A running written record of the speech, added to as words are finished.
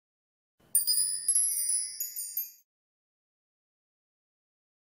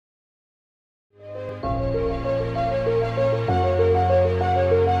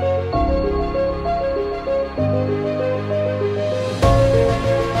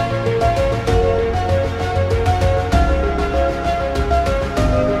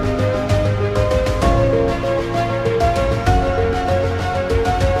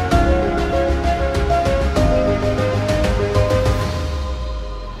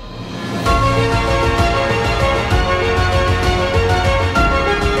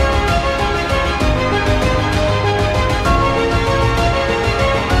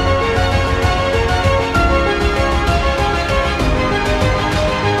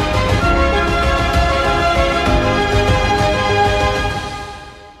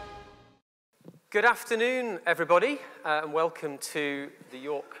Good afternoon, everybody, and welcome to the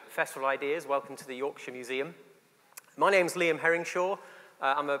York Festival of Ideas. Welcome to the Yorkshire Museum. My name's Liam Herringshaw.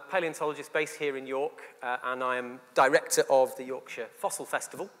 I'm a paleontologist based here in York, and I am director of the Yorkshire Fossil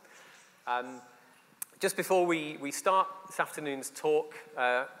Festival. Just before we start this afternoon's talk,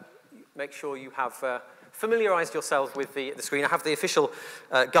 make sure you have familiarised yourselves with the screen. I have the official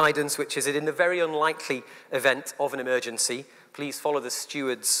guidance, which is that in the very unlikely event of an emergency, please follow the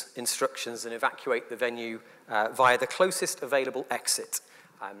steward's instructions and evacuate the venue via the closest available exit.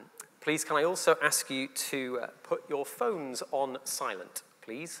 Please, can I also ask you to put your phones on silent,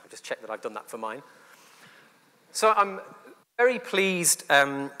 please? I'll just check that I've done that for mine. So I'm very pleased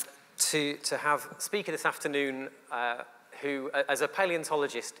to have a speaker this afternoon who, as a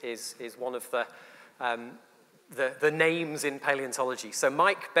paleontologist, is one of the names in paleontology. So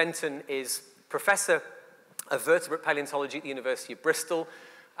Mike Benton is Professor of Vertebrate Paleontology at the University of Bristol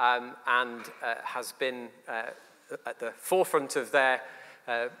and has been at the forefront of their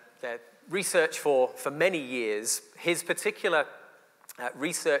research for many years. His particular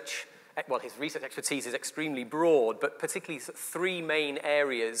research, well, his research expertise is extremely broad, but particularly three main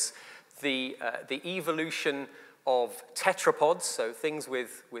areas: the evolution of tetrapods, so things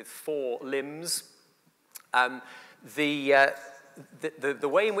with four limbs, the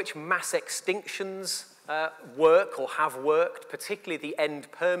way in which mass extinctions work or have worked, particularly the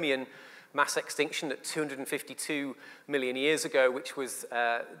end Permian mass extinction at 252 million years ago, which was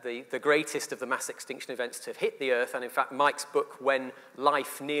the greatest of the mass extinction events to have hit the Earth. And in fact, Mike's book, When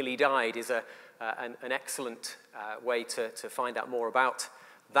Life Nearly Died, is an excellent way to find out more about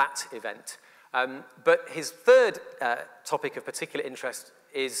that event. But his third topic of particular interest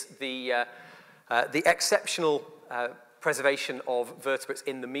is the exceptional preservation of vertebrates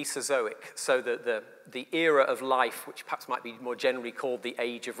in the Mesozoic, so the era of life, which perhaps might be more generally called the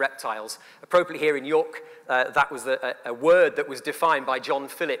age of reptiles. Appropriately here in York, that was a word that was defined by John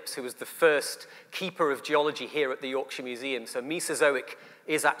Phillips, who was the first keeper of geology here at the Yorkshire Museum. So Mesozoic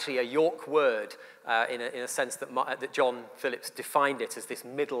is actually a York word in a sense that John Phillips defined it as this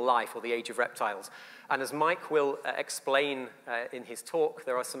middle life, or the age of reptiles. And as Mike will explain in his talk,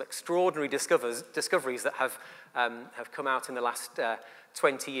 there are some extraordinary discoveries that have come out in the last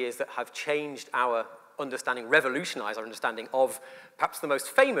 20 years that have changed our understanding, revolutionized our understanding of perhaps the most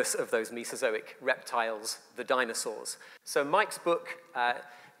famous of those Mesozoic reptiles, the dinosaurs. So Mike's book,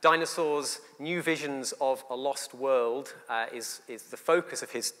 Dinosaurs, New Visions of a Lost World, is the focus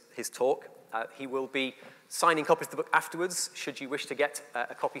of his talk. He will be signing copies of the book afterwards, should you wish to get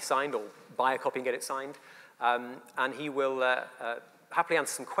a copy signed or buy a copy and get it signed. And he will happily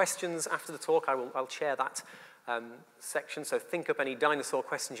answer some questions after the talk. I'll chair that section, so think up any dinosaur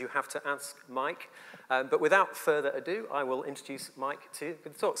questions you have to ask Mike. But without further ado, I will introduce Mike to the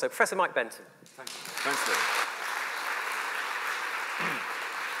talk. So Professor Mike Benton. Thanks. Thanks, Lee.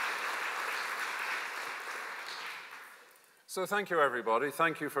 So thank you, everybody.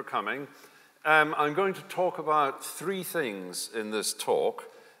 Thank you for coming. I'm going to talk about three things in this talk,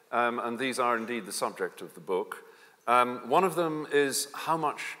 and these are indeed the subject of the book. One of them is how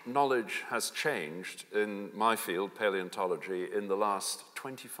much knowledge has changed in my field, paleontology, in the last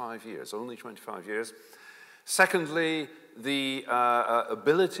 25 years, only 25 years. Secondly, the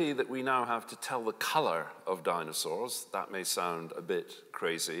ability that we now have to tell the color of dinosaurs. That may sound a bit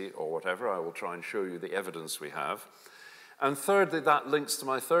crazy or whatever. I will try and show you the evidence we have. And thirdly, that links to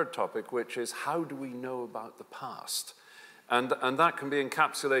my third topic, which is how do we know about the past? And that can be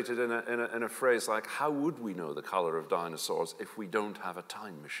encapsulated in a phrase like, how would we know the color of dinosaurs if we don't have a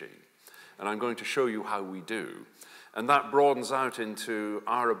time machine? And I'm going to show you how we do. And that broadens out into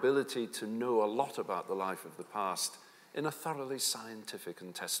our ability to know a lot about the life of the past in a thoroughly scientific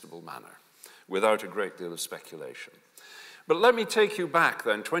and testable manner, without a great deal of speculation. But let me take you back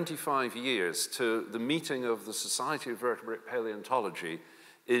then 25 years to the meeting of the Society of Vertebrate Paleontology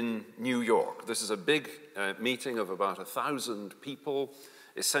in New York. This is a big meeting of about 1,000 people.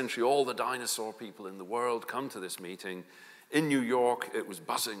 Essentially all the dinosaur people in the world come to this meeting. In New York, it was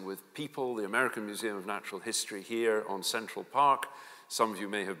buzzing with people. The American Museum of Natural History here on Central Park. Some of you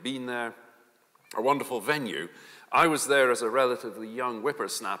may have been there. A wonderful venue. I was there as a relatively young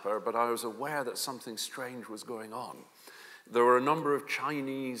whippersnapper, but I was aware that something strange was going on. There were a number of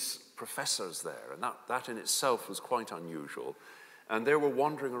Chinese professors there, and that in itself was quite unusual. And they were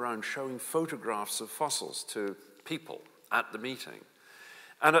wandering around showing photographs of fossils to people at the meeting.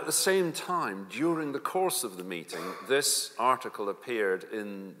 And at the same time, during the course of the meeting, this article appeared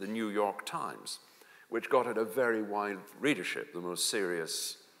in the New York Times, which got it a very wide readership, the most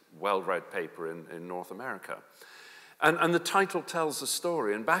serious, well-read paper in North America. And the title tells the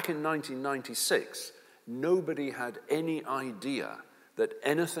story. And back in 1996, nobody had any idea that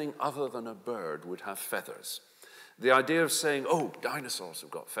anything other than a bird would have feathers. The idea of saying, oh, dinosaurs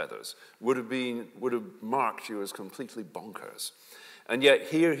have got feathers, would have marked you as completely bonkers. And yet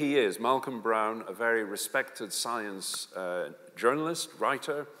here he is, Malcolm Brown, a very respected science journalist,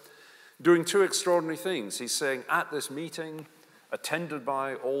 writer, doing two extraordinary things. He's saying at this meeting, attended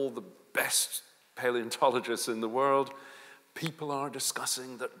by all the best paleontologists in the world, people are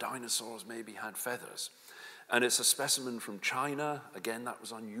discussing that dinosaurs maybe had feathers. And it's a specimen from China. Again, that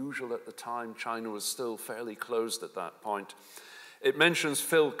was unusual at the time. China was still fairly closed at that point. It mentions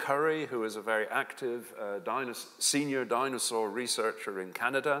Phil Currie, who is a very active senior dinosaur researcher in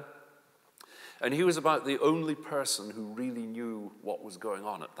Canada. And he was about the only person who really knew what was going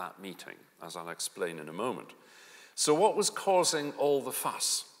on at that meeting, as I'll explain in a moment. So what was causing all the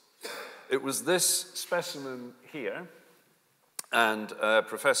fuss? It was this specimen here, and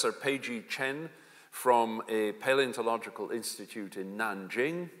Professor Peiji Chen from a paleontological institute in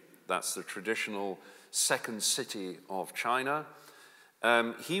Nanjing, that's the traditional second city of China.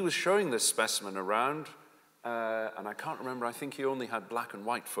 He was showing this specimen around, and I can't remember, I think he only had black and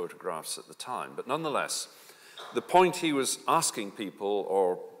white photographs at the time, but nonetheless, the point he was asking people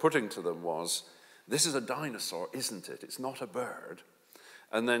or putting to them was, this is a dinosaur, isn't it? It's not a bird.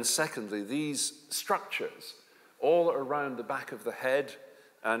 And then secondly, these structures all around the back of the head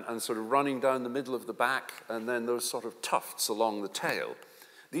and sort of running down the middle of the back, and then those sort of tufts along the tail,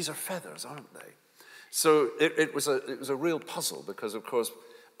 these are feathers, aren't they? So it was a real puzzle because, of course,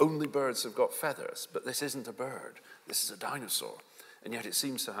 only birds have got feathers, but this isn't a bird, this is a dinosaur, and yet it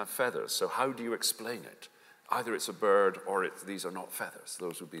seems to have feathers, so how do you explain it? Either it's a bird or these are not feathers.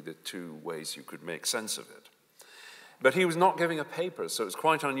 Those would be the two ways you could make sense of it. But he was not giving a paper, so it's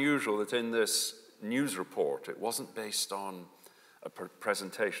quite unusual that in this news report, it wasn't based on a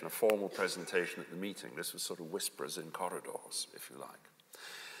presentation, a formal presentation at the meeting. This was sort of whispers in corridors, if you like.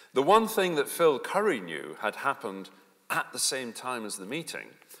 The one thing that Phil Currie knew had happened at the same time as the meeting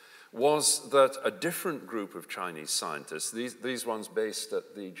was that a different group of Chinese scientists, these ones based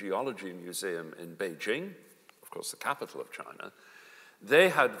at the Geology Museum in Beijing, of course the capital of China, they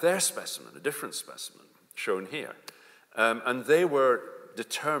had their specimen, a different specimen, shown here. And they were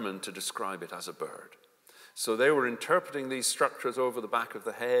determined to describe it as a bird. So they were interpreting these structures over the back of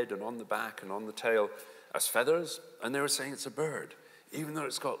the head and on the back and on the tail as feathers, and they were saying it's a bird, even though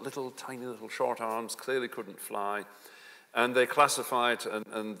it's got tiny little short arms, clearly couldn't fly. And they classify it,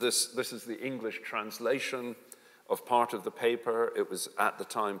 and this is the English translation of part of the paper. It was at the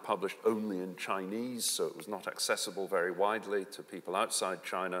time published only in Chinese, so it was not accessible very widely to people outside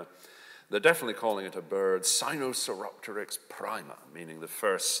China. They're definitely calling it a bird, Sinosauropteryx prima, meaning the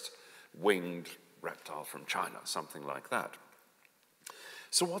first winged reptile from China, something like that.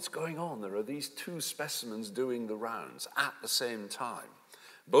 So what's going on? There are these two specimens doing the rounds at the same time,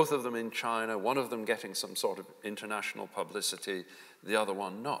 both of them in China, one of them getting some sort of international publicity, the other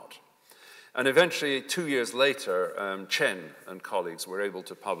one not. And eventually, 2 years later, Chen and colleagues were able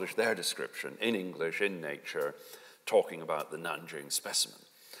to publish their description in English, in Nature, talking about the Nanjing specimen.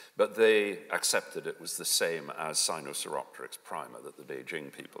 But they accepted it was the same as Sinosauropteryx prima that the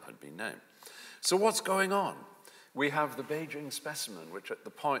Beijing people had been named. So what's going on? We have the Beijing specimen, which at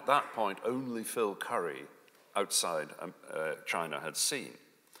that point only Phil Currie outside China had seen.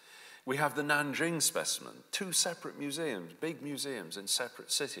 We have the Nanjing specimen, two separate museums, big museums in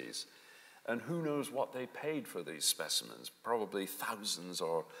separate cities. And who knows what they paid for these specimens? Probably thousands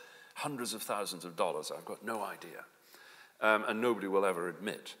or hundreds of thousands of dollars. I've got no idea. And nobody will ever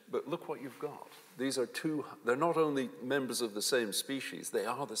admit. But look what you've got. These are they're not only members of the same species, they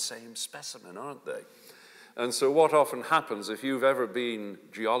are the same specimen, aren't they? And so what often happens, if you've ever been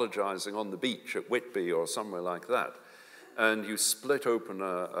geologizing on the beach at Whitby or somewhere like that, and you split open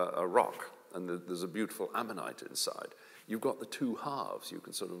a rock, and there's a beautiful ammonite inside, you've got the two halves. You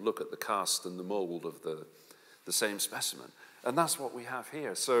can sort of look at the cast and the mold of the same specimen. And that's what we have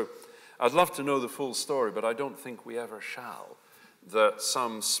here. So I'd love to know the full story, but I don't think we ever shall, that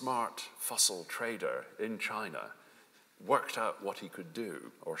some smart fossil trader in China worked out what he could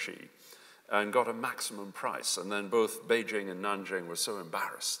do, or she, and got a maximum price. And then both Beijing and Nanjing were so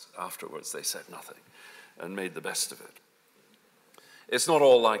embarrassed afterwards, they said nothing and made the best of it. It's not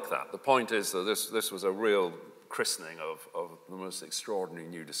all like that. The point is that this was a real christening of the most extraordinary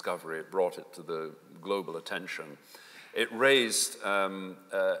new discovery. It brought it to the global attention. It raised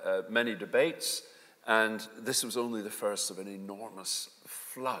many debates, and this was only the first of an enormous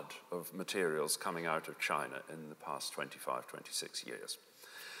flood of materials coming out of China in the past 25, 26 years.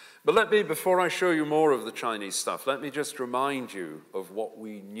 But before I show you more of the Chinese stuff, let me just remind you of what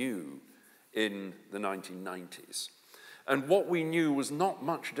we knew in the 1990s. And what we knew was not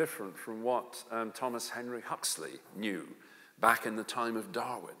much different from what Thomas Henry Huxley knew back in the time of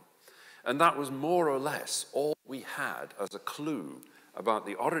Darwin. And that was more or less all we had as a clue about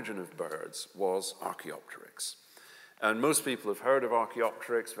the origin of birds was Archaeopteryx. And most people have heard of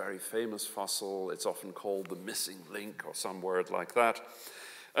Archaeopteryx, very famous fossil. It's often called the missing link or some word like that.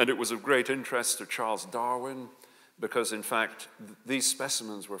 And it was of great interest to Charles Darwin because, in fact, these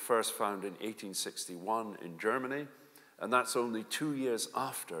specimens were first found in 1861 in Germany. And that's only 2 years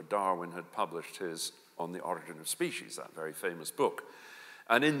after Darwin had published his On the Origin of Species, that very famous book.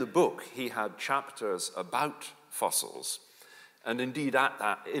 And in the book, he had chapters about fossils. And indeed,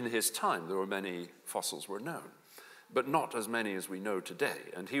 in his time, there were many fossils were known, but not as many as we know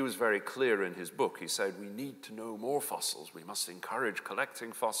today. And he was very clear in his book. He said, we need to know more fossils. We must encourage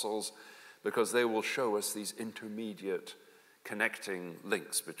collecting fossils because they will show us these intermediate connecting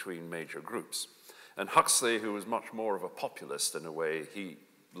links between major groups. And Huxley, who was much more of a populist in a way, he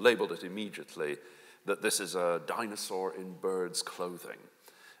labeled it immediately that this is a dinosaur in bird's clothing.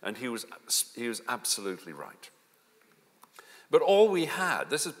 And he was absolutely right. But all we had,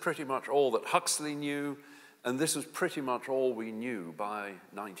 this is pretty much all that Huxley knew, and this was pretty much all we knew by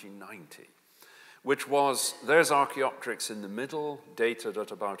 1990, which was, there's Archaeopteryx in the middle, dated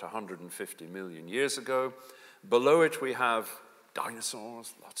at about 150 million years ago. Below it we have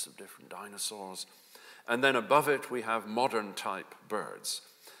dinosaurs, lots of different dinosaurs. And then above it we have modern type birds.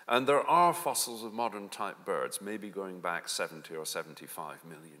 And there are fossils of modern type birds, maybe going back 70 or 75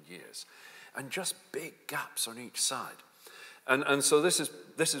 million years. And just big gaps on each side. And so this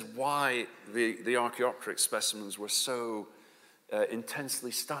is why the Archaeopteryx specimens were so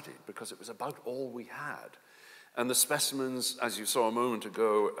intensely studied, because it was about all we had. And the specimens, as you saw a moment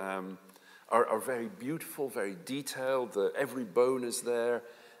ago, are very beautiful, very detailed. Every bone is there,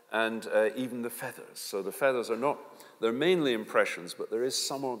 and even the feathers. So the feathers are not, they're mainly impressions, but there is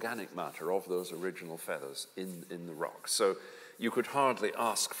some organic matter of those original feathers in the rock. So you could hardly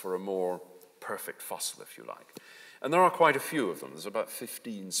ask for a more perfect fossil, if you like. And there are quite a few of them. There's about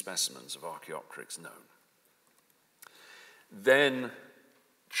 15 specimens of Archaeopteryx known. Then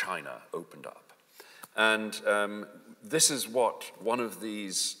China opened up. And this is what one of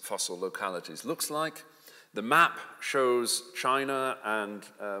these fossil localities looks like. The map shows China and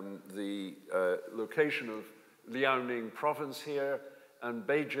the location of Liaoning province here, and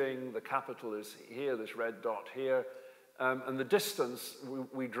Beijing, the capital, is here, this red dot here. And the distance,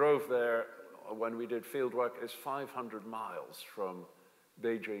 we drove there when we did field work, is 500 miles from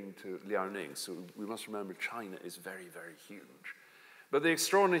Beijing to Liaoning. So we must remember China is very, very huge. But the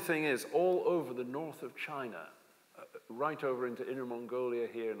extraordinary thing is, all over the north of China, right over into Inner Mongolia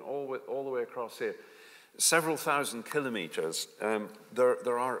here, and all the way across here, several thousand kilometers,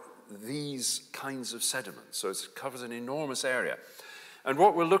 there are these kinds of sediments. So it covers an enormous area. And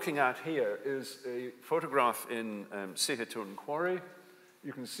what we're looking at here is a photograph in Sihetun Quarry.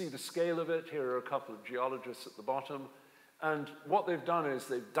 You can see the scale of it. Here are a couple of geologists at the bottom. And what they've done is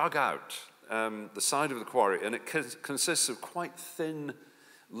they've dug out the side of the quarry, and it consists of quite thin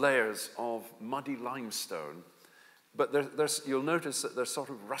layers of muddy limestone. But you'll notice that they're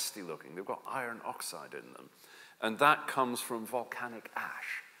sort of rusty looking. They've got iron oxide in them. And that comes from volcanic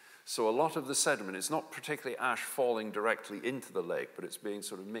ash. So a lot of the sediment, it's not particularly ash falling directly into the lake, but it's being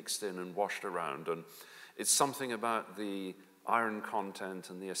sort of mixed in and washed around. And it's something about the iron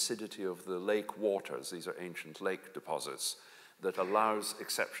content and the acidity of the lake waters, these are ancient lake deposits, that allows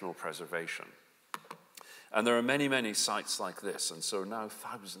exceptional preservation. And there are many, many sites like this, and so now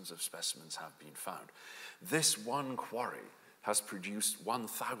thousands of specimens have been found. This one quarry has produced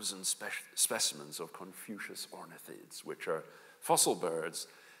 1,000 specimens of Confucius ornithids, which are fossil birds,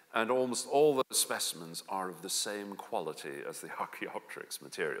 and almost all those specimens are of the same quality as the Archaeopteryx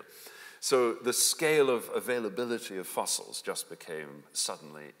material. So the scale of availability of fossils just became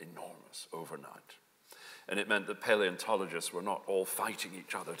suddenly enormous overnight. And it meant that paleontologists were not all fighting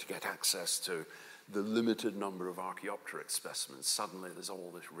each other to get access to the limited number of Archaeopteryx specimens. Suddenly there's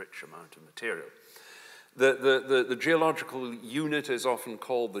all this rich amount of material. The geological unit is often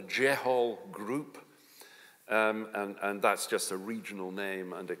called the Jehol group, and that's just a regional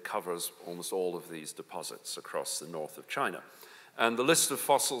name, and it covers almost all of these deposits across the north of China. And the list of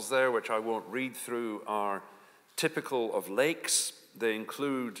fossils there, which I won't read through, are typical of lakes. They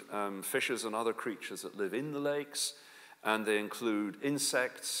include fishes and other creatures that live in the lakes, and they include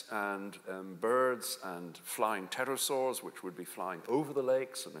insects and birds and flying pterosaurs, which would be flying over the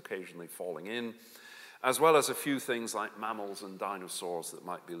lakes and occasionally falling in. as well as a few things like mammals and dinosaurs that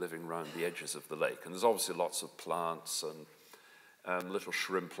might be living around the edges of the lake. And there's obviously lots of plants and little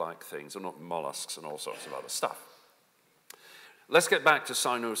shrimp-like things, and not mollusks and all sorts of other stuff. Let's get back to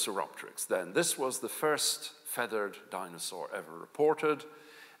Sinosauropteryx then. This was the first feathered dinosaur ever reported,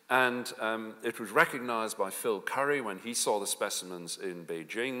 and it was recognized by Phil Curry when he saw the specimens in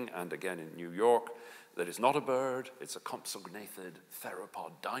Beijing and again in New York that it's not a bird, it's a compsognathid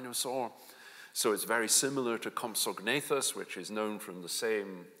theropod dinosaur. So it's very similar to Compsognathus, which is known from the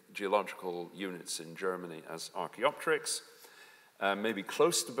same geological units in Germany as Archaeopteryx. Maybe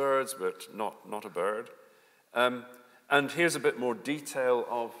close to birds, but not a bird. And here's a bit more detail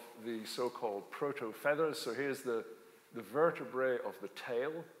of the so-called proto-feathers. So here's the vertebrae of the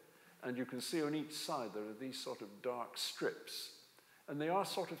tail, and you can see on each side there are these sort of dark strips. And they are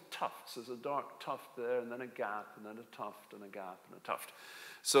sort of tufts. There's a dark tuft there, and then a gap, and then a tuft, and a gap, and a tuft.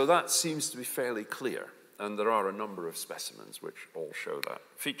 So that seems to be fairly clear, and there are a number of specimens which all show that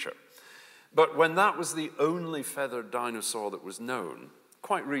feature. But when that was the only feathered dinosaur that was known,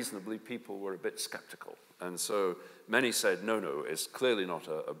 quite reasonably people were a bit skeptical. And so many said, no, it's clearly not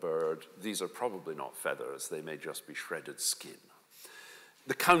a bird. These are probably not feathers. They may just be shredded skin.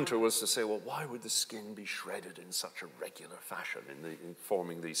 The counter was to say, well, why would the skin be shredded in such a regular fashion in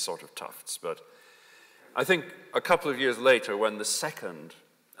forming these sort of tufts? But I think a couple of years later, when the second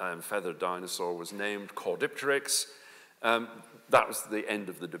feathered dinosaur was named Caudipteryx, that was the end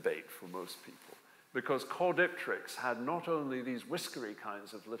of the debate for most people. Because Caudipteryx had not only these whiskery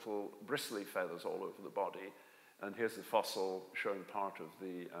kinds of little bristly feathers all over the body, and here's the fossil showing part of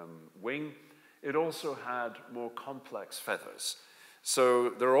the wing, it also had more complex feathers. So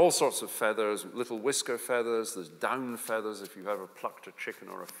there are all sorts of feathers, little whisker feathers, there's down feathers if you've ever plucked a chicken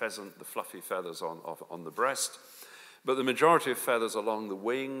or a pheasant, the fluffy feathers on the breast. But the majority of feathers along the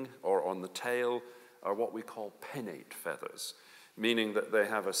wing or on the tail are what we call pinnate feathers, meaning that they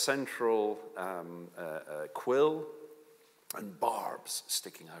have a central quill and barbs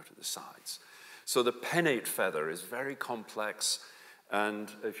sticking out at the sides. So the pinnate feather is very complex,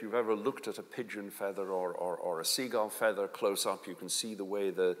 and if you've ever looked at a pigeon feather or a seagull feather close up, you can see the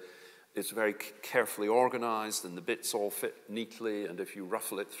way it's very carefully organized and the bits all fit neatly, and if you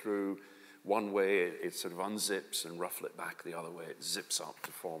ruffle it through one way, it sort of unzips, and ruffle it back the other way, it zips up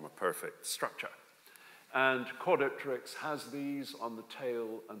to form a perfect structure. And Caudipteryx has these on the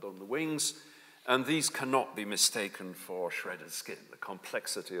tail and on the wings, and these cannot be mistaken for shredded skin. The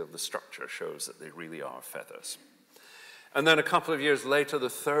complexity of the structure shows that they really are feathers. And then a couple of years later, the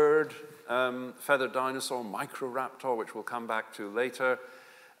third feathered dinosaur, Microraptor, which we'll come back to later.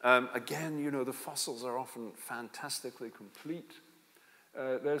 Again, you know, the fossils are often fantastically complete.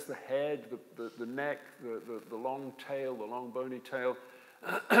 There's the head, the neck, the long tail, the long bony tail.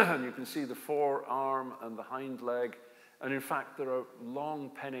 And you can see the forearm and the hind leg. And in fact, there are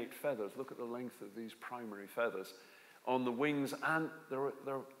long pinnate feathers. Look at the length of these primary feathers on the wings, and there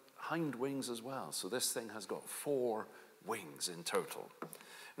are hind wings as well. So this thing has got 4 wings in total.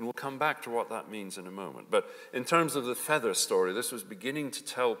 And we'll come back to what that means in a moment. But in terms of the feather story, this was beginning to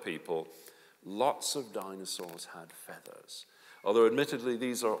tell people lots of dinosaurs had feathers. Although admittedly,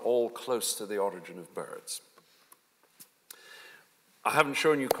 these are all close to the origin of birds. I haven't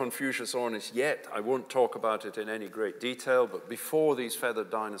shown you Confucius ornis yet. I won't talk about it in any great detail, but before these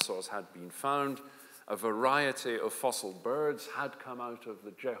feathered dinosaurs had been found, a variety of fossil birds had come out of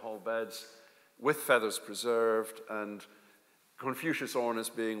the Jehol beds with feathers preserved, and Confucius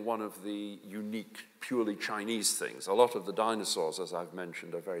ornis being one of the unique, purely Chinese things. A lot of the dinosaurs, as I've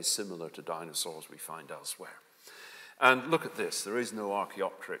mentioned, are very similar to dinosaurs we find elsewhere. And look at this. There is no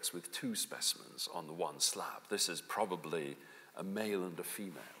Archaeopteryx with 2 specimens on the one slab. This is probably a male and a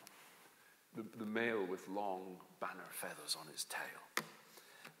female. The male with long banner feathers on his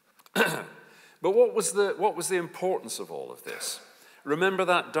tail. But what was the importance of all of this? Remember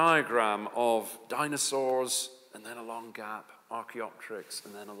that diagram of dinosaurs, and then a long gap, Archaeopteryx,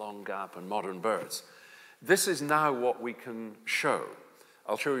 and then a long gap, and modern birds. This is now what we can show.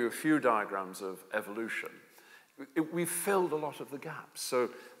 I'll show you a few diagrams of evolution. We've filled a lot of the gaps. So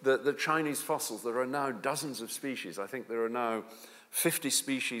the Chinese fossils, there are now dozens of species. I think there are now 50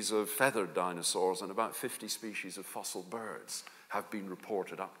 species of feathered dinosaurs and about 50 species of fossil birds have been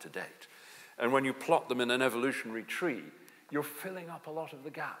reported up to date. And when you plot them in an evolutionary tree, you're filling up a lot of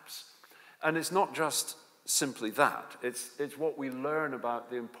the gaps. And it's not just simply that. It's what we learn about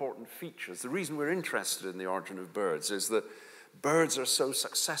the important features. The reason we're interested in the origin of birds is that birds are so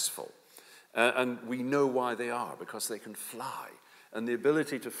successful. And we know why they are, because they can fly. And the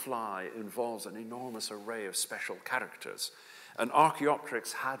ability to fly involves an enormous array of special characters. And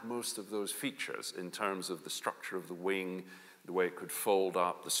Archaeopteryx had most of those features in terms of the structure of the wing, the way it could fold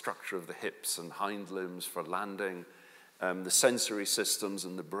up, the structure of the hips and hind limbs for landing, the sensory systems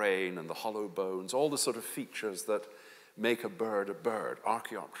and the brain and the hollow bones, all the sort of features that make a bird a bird.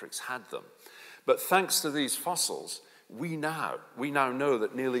 Archaeopteryx had them. But thanks to these fossils, we now know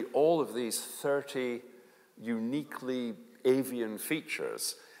that nearly all of these 30 uniquely avian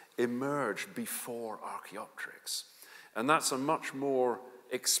features emerged before Archaeopteryx. And that's a much more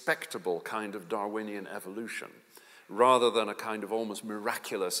expectable kind of Darwinian evolution, rather than a kind of almost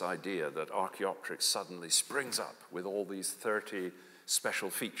miraculous idea that Archaeopteryx suddenly springs up with all these 30 special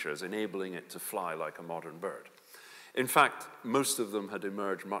features, enabling it to fly like a modern bird. In fact, most of them had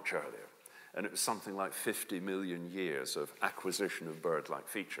emerged much earlier, and it was something like 50 million years of acquisition of bird-like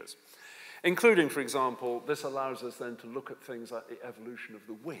features, including, for example, this allows us then to look at things like the evolution of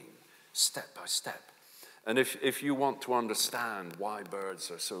the wing, step by step. And if you want to understand why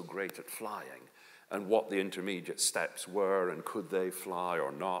birds are so great at flying, and what the intermediate steps were, and could they fly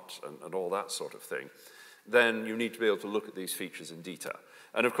or not, and all that sort of thing, then you need to be able to look at these features in detail.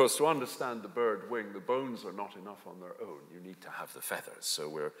 And of course, to understand the bird wing, the bones are not enough on their own. You need to have the feathers, so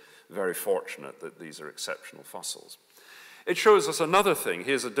we're very fortunate that these are exceptional fossils. It shows us another thing.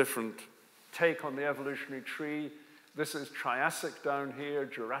 Here's a different take on the evolutionary tree. This is Triassic down here,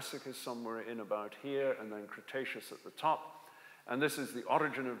 Jurassic is somewhere in about here, and then Cretaceous at the top. And this is the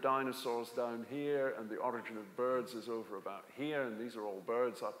origin of dinosaurs down here, and the origin of birds is over about here, and these are all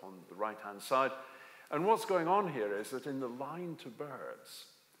birds up on the right-hand side. And what's going on here is that in the line to birds,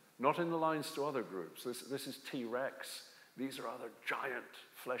 not in the lines to other groups, this is T-Rex, these are other giant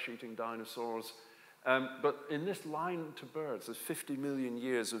flesh-eating dinosaurs, but in this line to birds, there's 50 million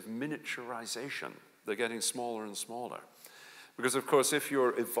years of miniaturization. They're getting smaller and smaller. Because, of course, if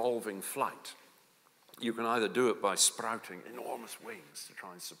you're evolving flight, you can either do it by sprouting enormous wings to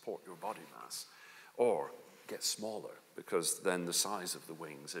try and support your body mass, or get smaller, because then the size of the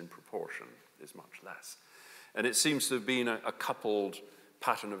wings in proportion is much less. And it seems to have been a coupled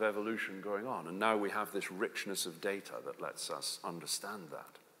pattern of evolution going on, and now we have this richness of data that lets us understand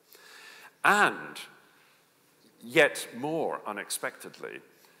that. And, yet more unexpectedly,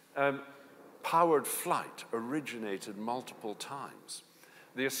 powered flight originated multiple times.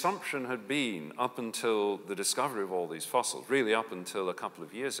 The assumption had been, up until the discovery of all these fossils, really up until a couple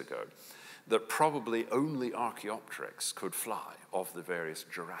of years ago, that probably only Archaeopteryx could fly of the various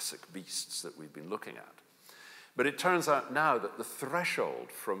Jurassic beasts that we've been looking at. But it turns out now that the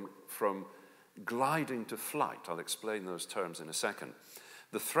threshold from gliding to flight, I'll explain those terms in a second,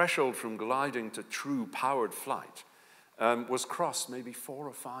 the threshold from gliding to true powered flight was crossed maybe 4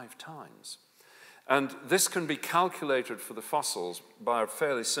 or 5 times. And this can be calculated for the fossils by a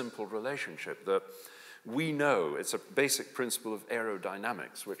fairly simple relationship that we know. It's a basic principle of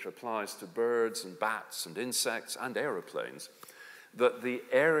aerodynamics, which applies to birds and bats and insects and aeroplanes, that the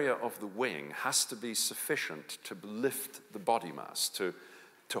area of the wing has to be sufficient to lift the body mass, to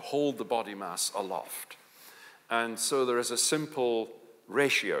hold the body mass aloft. And so there is a simple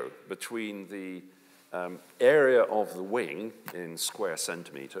ratio between the area of the wing in square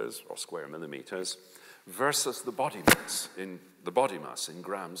centimeters or square millimeters versus the body mass in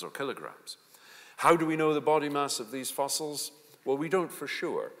grams or kilograms. How do we know the body mass of these fossils? Well, we don't for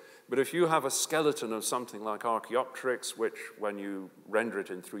sure. But if you have a skeleton of something like Archaeopteryx, which when you render it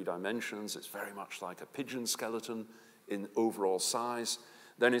in 3 dimensions, it's very much like a pigeon skeleton in overall size,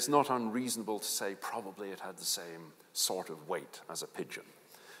 then it's not unreasonable to say probably it had the same sort of weight as a pigeon,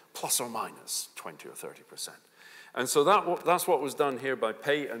 plus or minus 20 or 30%. And so that's what was done here by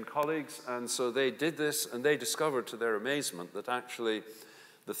Pei and colleagues. And so they did this, and they discovered to their amazement that actually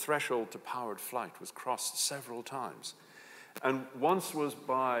the threshold to powered flight was crossed several times. And once was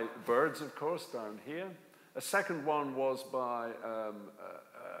by birds, of course, down here. A second one was by, let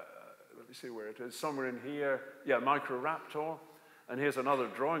me see where it is, somewhere in here. Yeah, Microraptor. And here's another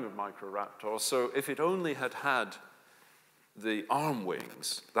drawing of Microraptor. So if it only had had the arm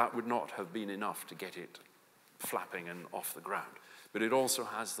wings, that would not have been enough to get it flapping and off the ground. But it also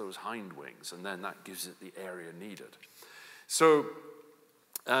has those hind wings, and then that gives it the area needed. So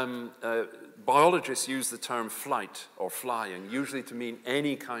biologists use the term flight or flying usually to mean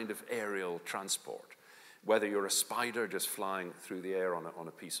any kind of aerial transport, whether you're a spider just flying through the air on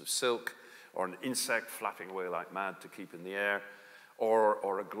a piece of silk, or an insect flapping away like mad to keep in the air,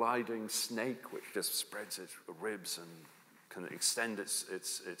 or a gliding snake which just spreads its ribs and can extend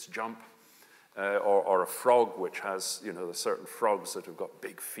its jump. or a frog which has, you know, there's certain frogs that have got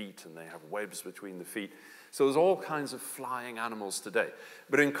big feet and they have webs between the feet. So there's all kinds of flying animals today.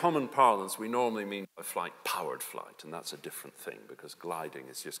 But in common parlance, we normally mean by flight, powered flight, and that's a different thing because gliding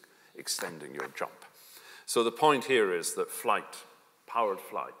is just extending your jump. So the point here is that powered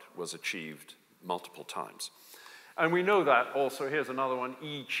flight, was achieved multiple times. And we know that also. Here's another one,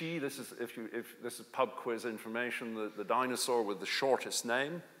 E-Chi. This is, this is pub quiz information, the dinosaur with the shortest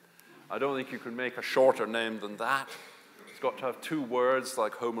name. I don't think you can make a shorter name than that. It's got to have 2 words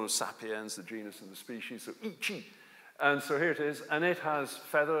like Homo sapiens, the genus and the species, so E-Chi. And so here it is, and it has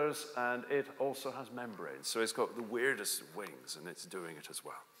feathers, and it also has membranes. So it's got the weirdest wings, and it's doing it as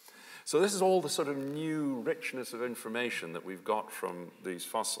well. So this is all the sort of new richness of information that we've got from these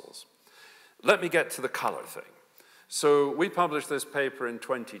fossils. Let me get to the color thing. So we published this paper in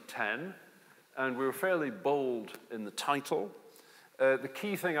 2010, and we were fairly bold in the title. The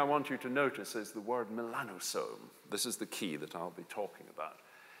key thing I want you to notice is the word melanosome. This is the key that I'll be talking about.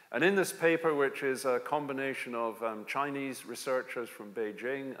 And in this paper, which is a combination of Chinese researchers from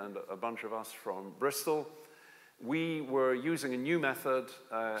Beijing and a bunch of us from Bristol, we were using a new method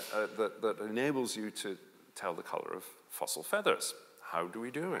that enables you to tell the color of fossil feathers. How do we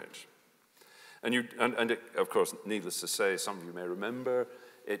do it? And it, of course, needless to say, some of you may remember,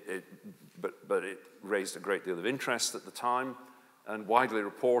 but it raised a great deal of interest at the time and widely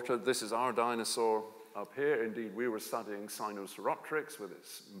reported. This is our dinosaur up here. Indeed, we were studying Sinosauropteryx with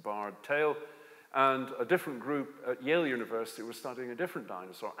its barred tail, and a different group at Yale University was studying a different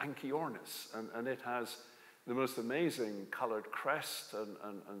dinosaur, Anchiornis, and it has the most amazing colored crest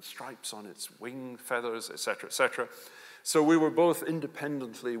and stripes on its wing feathers, etc., etc. So we were both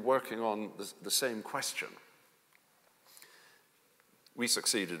independently working on the same question. We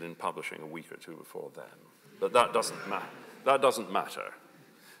succeeded in publishing a week or 2 before them, but that doesn't matter. That doesn't matter.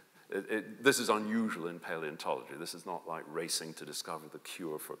 This is unusual in paleontology. This is not like racing to discover the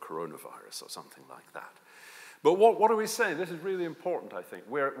cure for coronavirus or something like that. But what are we saying? This is really important, I think.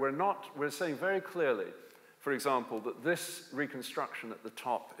 We're saying very clearly, for example, that this reconstruction at the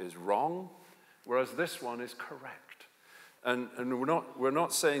top is wrong, whereas this one is correct. And we're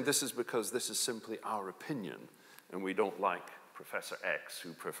not saying this is because this is simply our opinion, and we don't like Professor X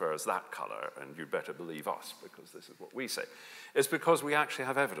who prefers that color, and you'd better believe us because this is what we say. It's because we actually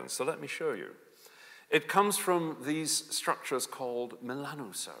have evidence. So let me show you. It comes from these structures called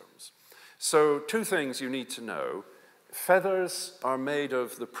melanosomes. So 2 things you need to know. Feathers are made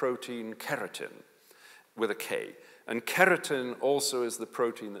of the protein keratin with a K. And keratin also is the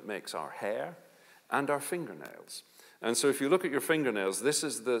protein that makes our hair and our fingernails. And so if you look at your fingernails, this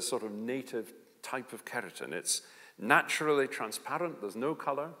is the sort of native type of keratin. It's naturally transparent. There's no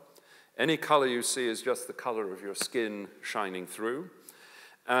color. Any color you see is just the color of your skin shining through.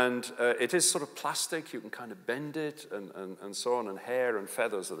 And it is sort of plastic. You can kind of bend it and so on. And hair and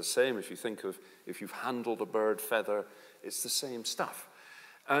feathers are the same. If you think of if you've handled a bird feather, it's the same stuff.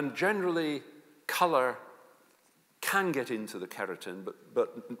 And generally, color can get into the keratin,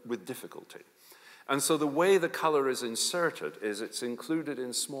 but with difficulty. And so the way the color is inserted is it's included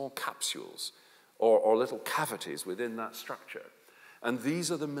in small capsules or little cavities within that structure. And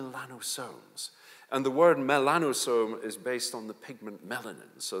these are the melanosomes. And the word melanosome is based on the pigment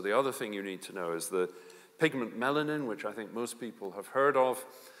melanin. So the other thing you need to know is the pigment melanin, which I think most people have heard of,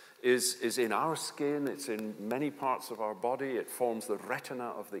 is in our skin. It's in many parts of our body. It forms the retina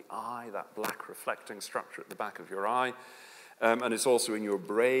of the eye, that black reflecting structure at the back of your eye. And it's also in your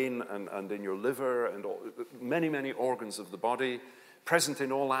brain and in your liver and many, many organs of the body, present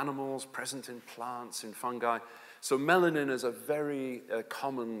in all animals, present in plants, in fungi. So melanin is a very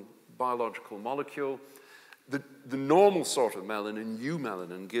common biological molecule. The normal sort of melanin,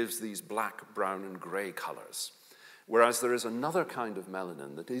 eumelanin, gives these black, brown, and gray colors. Whereas there is another kind of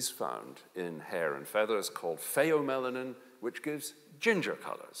melanin that is found in hair and feathers called pheomelanin, which gives ginger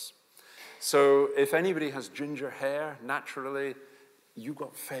colors. So if anybody has ginger hair, naturally, you've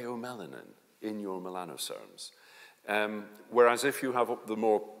got pheomelanin in your melanosomes. Whereas if you have the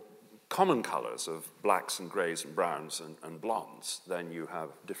more common colors of blacks and grays and browns and blondes, then you have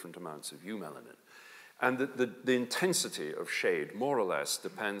different amounts of eumelanin. And the intensity of shade, more or less,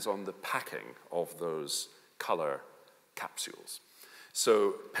 depends on the packing of those color capsules.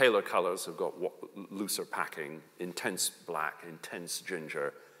 So paler colors have got looser packing, intense black, intense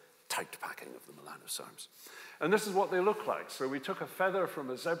ginger, tight packing of the melanosomes. And this is what they look like. So we took a feather from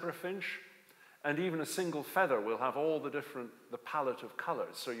a zebrafinch, and even a single feather will have all the palette of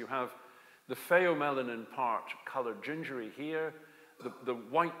colors. So you have the pheomelanin part colored gingery here. The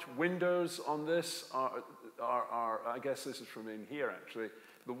white windows on this are I guess this is from in here actually,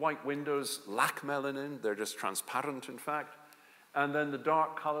 The white windows lack melanin. They're just transparent, in fact. And then the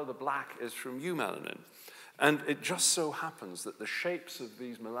dark color, the black, is from eumelanin. And it just so happens that the shapes of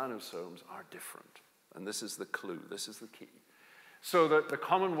these melanosomes are different. And this is the clue. This is the key. So that the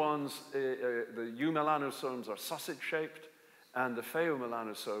common ones, the eumelanosomes are sausage-shaped, and the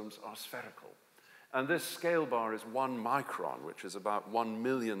phaeomelanosomes are spherical. And this scale bar is 1 micron, which is about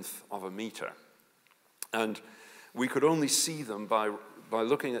 1/1,000,000th of a meter. And we could only see them by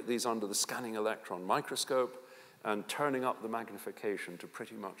looking at these under the scanning electron microscope and turning up the magnification to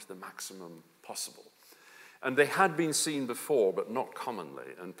pretty much the maximum possible. And they had been seen before, but not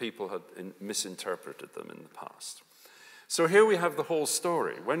commonly, and people had misinterpreted them in the past. So here we have the whole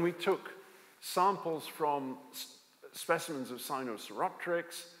story. When we took samples from specimens of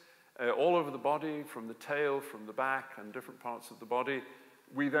Sinosauropteryx, all over the body, from the tail, from the back, and different parts of the body,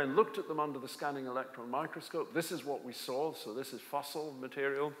 we then looked at them under the scanning electron microscope. This is what we saw, so this is fossil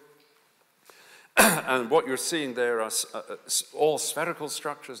material. And what you're seeing there are all spherical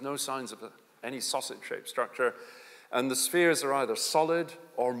structures, no signs of any sausage-shaped structure. And the spheres are either solid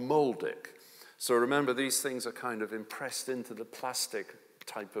or moldic. So remember, these things are kind of impressed into the plastic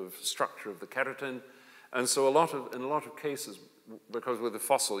type of structure of the keratin. And so in a lot of cases, because with a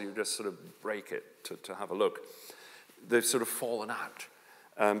fossil you just sort of break it to have a look, they've sort of fallen out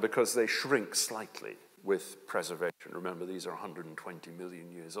because they shrink slightly with preservation. Remember, these are 120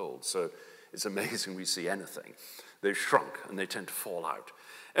 million years old, so it's amazing we see anything. They've shrunk and they tend to fall out.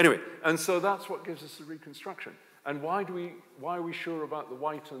 Anyway, and so that's what gives us the reconstruction. And why are we sure about the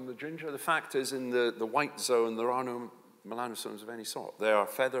white and the ginger? The fact is, in the white zone, there are no melanosomes of any sort. They are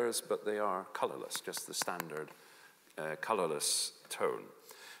feathers, but they are colorless, just the standard colorless tone.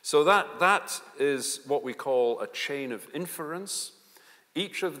 So that is what we call a chain of inference.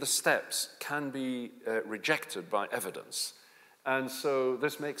 Each of the steps can be rejected by evidence. And so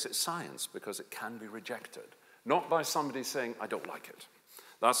this makes it science, because it can be rejected. Not by somebody saying, I don't like it.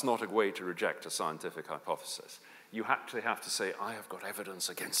 That's not a way to reject a scientific hypothesis. You actually have to say, I have got evidence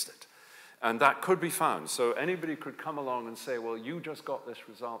against it. And that could be found. So anybody could come along and say, well, you just got this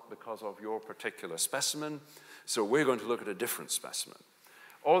result because of your particular specimen, so we're going to look at a different specimen.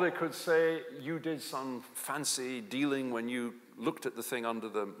 Or they could say, you did some fancy dealing when you looked at the thing under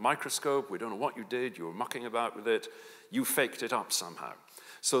the microscope. We don't know what you did. You were mucking about with it. You faked it up somehow.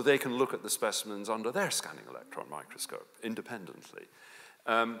 So they can look at the specimens under their scanning electron microscope independently.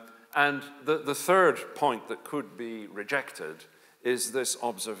 And the third point that could be rejected is this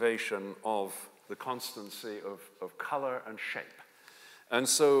observation of the constancy of color and shape. And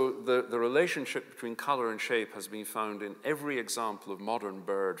so the relationship between color and shape has been found in every example of modern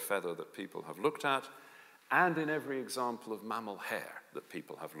bird feather that people have looked at, and in every example of mammal hair that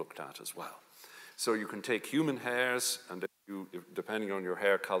people have looked at as well. So you can take human hairs, and depending on your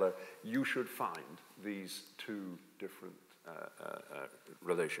hair color, you should find these two different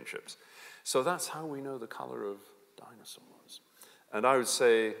relationships. So that's how we know the color of dinosaurs. And I would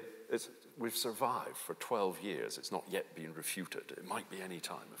say we've survived for 12 years. It's not yet been refuted. It might be any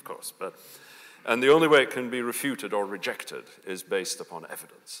time, of course. And the only way it can be refuted or rejected is based upon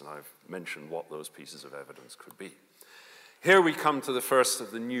evidence. And I've mentioned what those pieces of evidence could be. Here we come to the first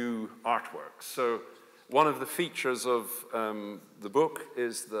of the new artworks. So one of the features of the book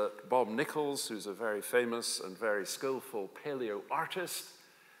is that Bob Nichols, who's a very famous and very skillful paleo artist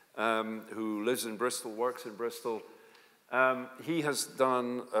who lives in Bristol, works in Bristol, he has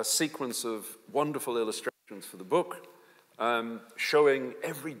done a sequence of wonderful illustrations for the book, showing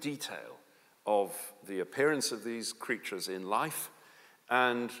every detail of the appearance of these creatures in life.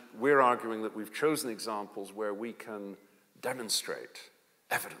 And we're arguing that we've chosen examples where we can demonstrate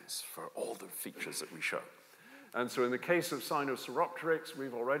evidence for all the features that we show. And so in the case of Sinosauropteryx,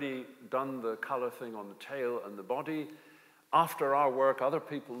 we've already done the color thing on the tail and the body. After our work, other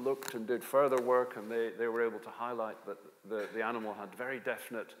people looked and did further work, and they were able to highlight that the animal had very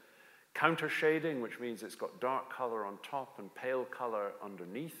definite counter shading, which means it's got dark color on top and pale color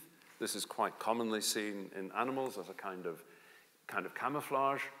underneath. This is quite commonly seen in animals as a kind of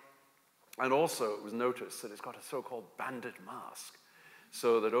camouflage. And also it was noticed that it's got a so-called bandit mask,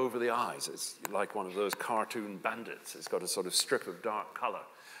 so that over the eyes it's like one of those cartoon bandits. It's got a sort of strip of dark color.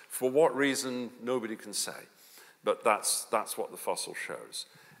 For what reason, nobody can say. But that's what the fossil shows.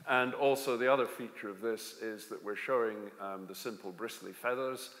 And also the other feature of this is that we're showing the simple bristly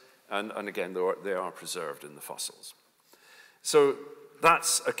feathers, and again, they are preserved in the fossils. So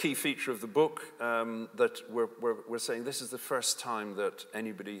that's a key feature of the book, that we're saying this is the first time that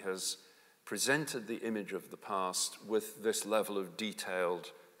anybody has presented the image of the past with this level of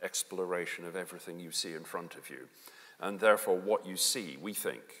detailed exploration of everything you see in front of you. And therefore, what you see, we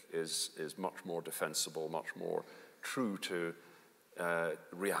think, is much more defensible, much more true to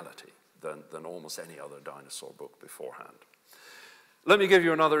reality than almost any other dinosaur book beforehand. Let me give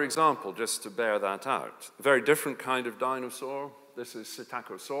you another example just to bear that out. A very different kind of dinosaur. This is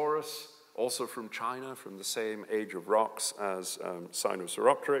Psittacosaurus, also from China, from the same age of rocks as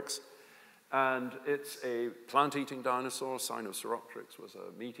Sinosauropteryx. And it's a plant-eating dinosaur. Sinosauropteryx was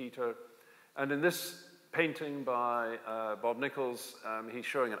a meat-eater. And in this painting by Bob Nichols, he's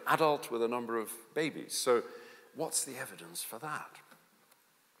showing an adult with a number of babies. So what's the evidence for that?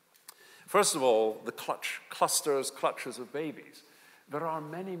 First of all, the clutches of babies. There are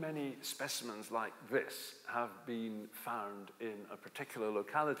many, many specimens like this have been found in a particular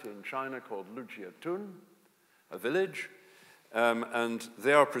locality in China called Lujiatun, a village, and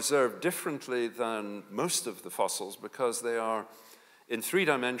they are preserved differently than most of the fossils because they are in 3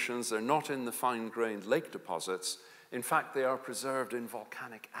 dimensions. They're not in the fine-grained lake deposits. In fact, they are preserved in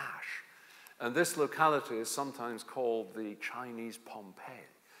volcanic ash. And this locality is sometimes called the Chinese Pompeii,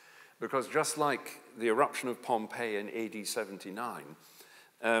 because just like the eruption of Pompeii in AD 79,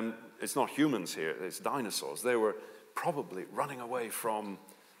 it's not humans here, it's dinosaurs. They were probably running away from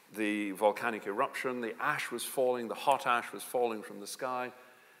the volcanic eruption. The ash was falling, the hot ash was falling from the sky,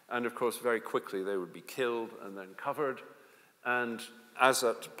 and of course very quickly they would be killed and then covered. And as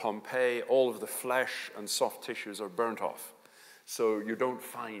at Pompeii, all of the flesh and soft tissues are burnt off. So you don't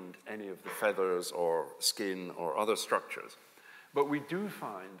find any of the feathers or skin or other structures. But we do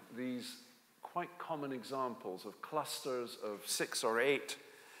find these quite common examples of clusters of 6 or 8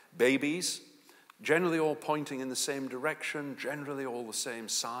 babies, generally all pointing in the same direction, generally all the same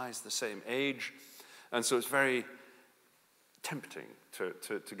size, the same age. And so it's very tempting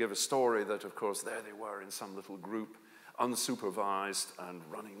to give a story that, of course, there they were in some little group, unsupervised and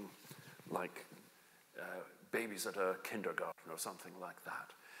running like babies at a kindergarten or something like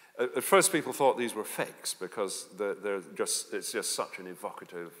that. At first, people thought these were fakes because it's just such an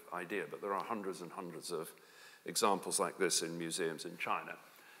evocative idea, but there are hundreds and hundreds of examples like this in museums in China.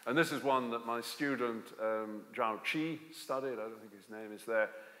 And this is one that my student, Zhao Qi, studied. I don't think his name is there.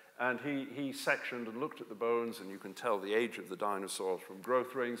 And he sectioned and looked at the bones, and you can tell the age of the dinosaurs from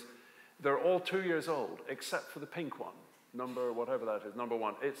growth rings. They're all 2 years old, except for the pink one, number whatever that is, number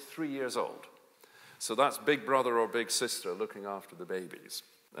 1. It's 3 years old. So that's big brother or big sister looking after the babies.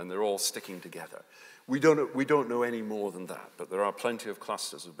 And they're all sticking together. We don't know any more than that, but there are plenty of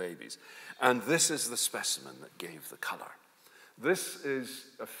clusters of babies. And this is the specimen that gave the color. This is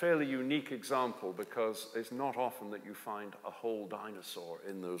a fairly unique example because it's not often that you find a whole dinosaur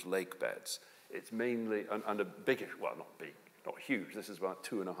in those lake beds. It's mainly, and a biggish, well, not big, not huge. This is about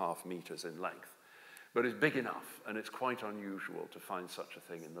 2.5 meters in length. But it's big enough, and it's quite unusual to find such a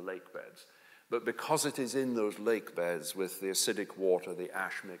thing in the lake beds. But because it is in those lake beds with the acidic water, the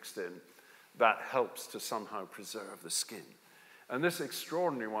ash mixed in, that helps to somehow preserve the skin. And this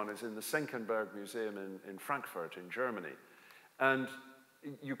extraordinary one is in the Senckenberg Museum in Frankfurt in Germany. And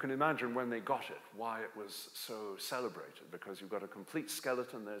you can imagine when they got it, why it was so celebrated, because you've got a complete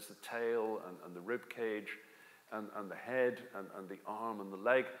skeleton. There's the tail and the rib cage and the head and the arm and the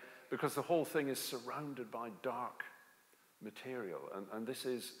leg, because the whole thing is surrounded by dark material, and this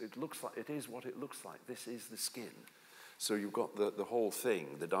is, it is what it looks like. This is the skin. So you've got the whole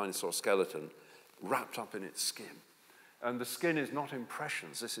thing, the dinosaur skeleton, wrapped up in its skin. And the skin is not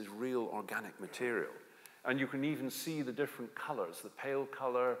impressions. This is real organic material. And you can even see the different colors, the pale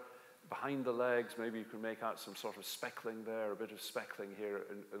color behind the legs. Maybe you can make out some sort of speckling there, a bit of speckling here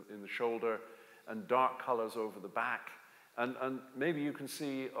in the shoulder, and dark colors over the back. And maybe you can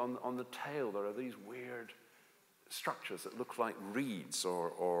see on the tail there are these weird structures that look like reeds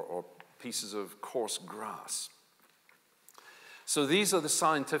or pieces of coarse grass. So these are the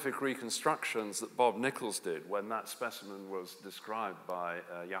scientific reconstructions that Bob Nichols did when that specimen was described by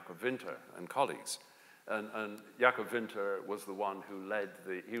Jakob Winter and colleagues. And Jakob Winter was the one who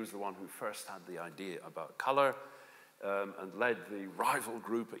he was the one who first had the idea about color and led the rival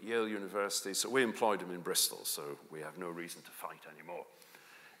group at Yale University. So we employed him in Bristol, so we have no reason to fight anymore.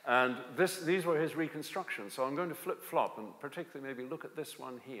 And these were his reconstructions. So I'm going to flip-flop and particularly maybe look at this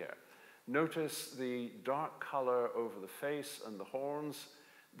one here. Notice the dark color over the face and the horns,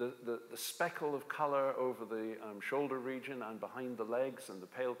 the speckle of color over the shoulder region and behind the legs, and the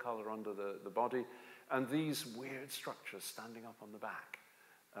pale color under the body, and these weird structures standing up on the back.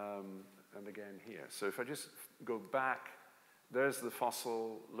 And again here. So if I just go back, there's the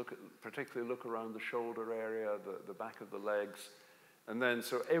fossil, particularly look around the shoulder area, the back of the legs. And then,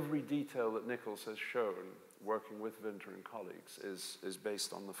 so every detail that Nichols has shown, working with Winter and colleagues, is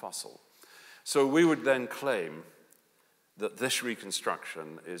based on the fossil. So we would then claim that this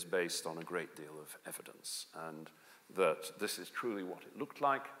reconstruction is based on a great deal of evidence, and that this is truly what it looked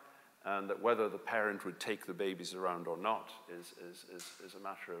like, and that whether the parent would take the babies around or not is a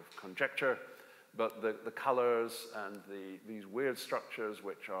matter of conjecture. But the colors and these weird structures,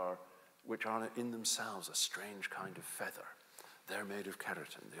 which are in themselves a strange kind of feather, they're made of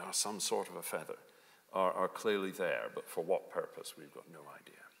keratin, they are some sort of a feather, are clearly there, but for what purpose, we've got no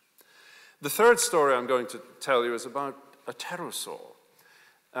idea. The third story I'm going to tell you is about a pterosaur.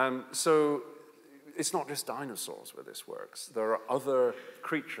 So it's not just dinosaurs where this works. There are other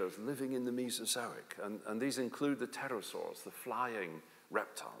creatures living in the Mesozoic, and these include the pterosaurs, the flying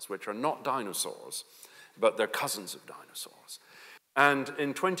reptiles, which are not dinosaurs, but they're cousins of dinosaurs. And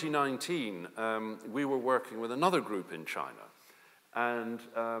in 2019, we were working with another group in China, and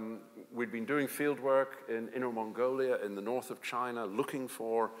we'd been doing field work in Inner Mongolia, in the north of China, looking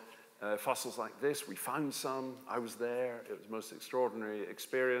for fossils like this. We found some. I was there. It was a most extraordinary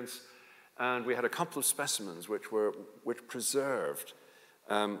experience. And we had a couple of specimens which preserved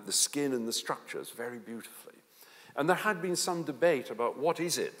the skin and the structures very beautifully. And there had been some debate about what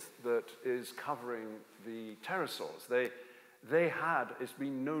is it that is covering the pterosaurs. They had, it's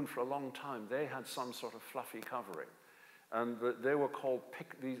been known for a long time, they had some sort of fluffy covering. And they were called,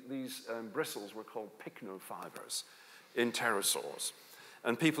 these bristles were called pycnofibers in pterosaurs.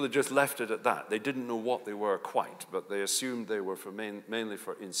 And people had just left it at that. They didn't know what they were quite, but they assumed they were mainly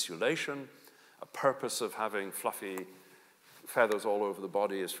for insulation. A purpose of having fluffy feathers all over the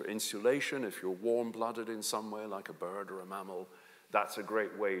body is for insulation. If you're warm-blooded in some way, like a bird or a mammal, that's a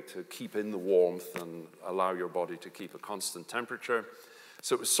great way to keep in the warmth and allow your body to keep a constant temperature.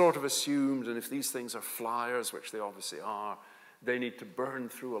 So it was sort of assumed, and if these things are flyers, which they obviously are, they need to burn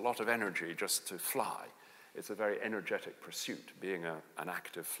through a lot of energy just to fly. It's a very energetic pursuit, being an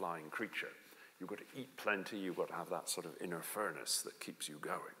active flying creature. You've got to eat plenty, you've got to have that sort of inner furnace that keeps you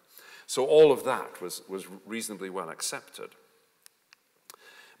going. So all of that was reasonably well accepted.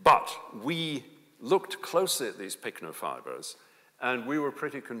 But we looked closely at these pycnofibers, and we were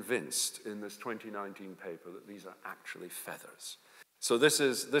pretty convinced in this 2019 paper that these are actually feathers. So this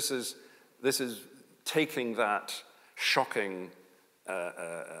is taking that shocking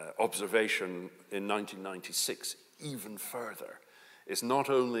observation in 1996 even further. It's not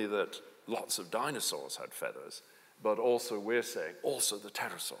only that lots of dinosaurs had feathers, but also we're saying also the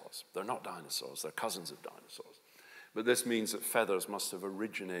pterosaurs. They're not dinosaurs, they're cousins of dinosaurs. But this means that feathers must have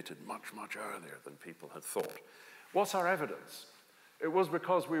originated much, much earlier than people had thought. What's our evidence? It was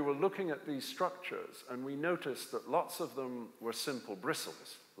because we were looking at these structures and we noticed that lots of them were simple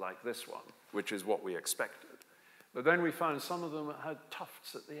bristles, like this one, which is what we expected. But then we found some of them had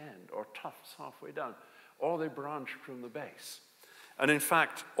tufts at the end, or tufts halfway down, or they branched from the base. And in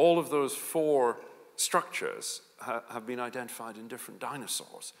fact, all of those four structures have been identified in different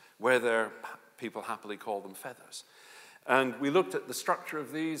dinosaurs, where people happily call them feathers. And we looked at the structure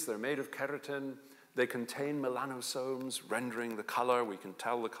of these. They're made of keratin. They contain melanosomes, rendering the color. We can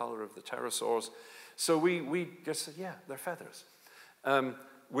tell the color of the pterosaurs. So we just said, yeah, they're feathers.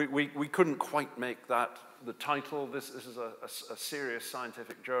 We couldn't quite make that the title. This is a serious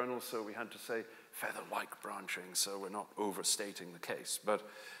scientific journal, so we had to say feather-like branching, so we're not overstating the case. But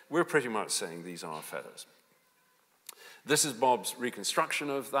we're pretty much saying these are feathers. This is Bob's reconstruction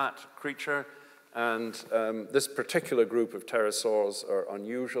of that creature, and this particular group of pterosaurs are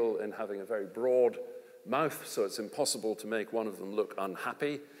unusual in having a very broad mouth, so it's impossible to make one of them look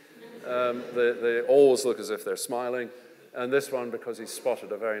unhappy. They always look as if they're smiling. And this one, because he's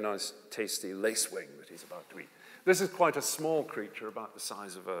spotted a very nice, tasty lacewing that he's about to eat. This is quite a small creature, about the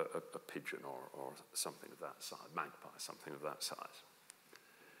size of a pigeon or something of that size, magpie, something of that size.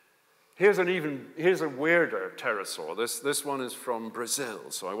 Here's a weirder pterosaur. This one is from Brazil,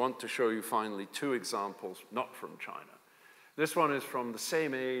 so I want to show you finally two examples, not from China. This one is from the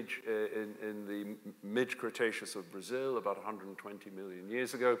same age in the mid-Cretaceous of Brazil, about 120 million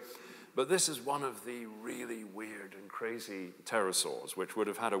years ago. But this is one of the really weird and crazy pterosaurs, which would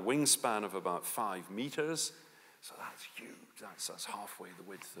have had a wingspan of about 5 meters. So that's huge. That's halfway the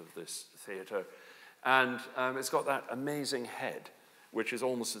width of this theater. And it's got that amazing head, which is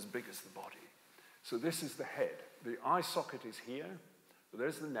almost as big as the body. So this is the head. The eye socket is here. So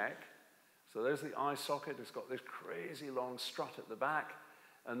there's the neck. So there's the eye socket. It's got this crazy long strut at the back.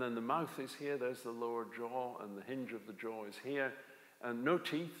 And then the mouth is here. There's the lower jaw, and the hinge of the jaw is here. And no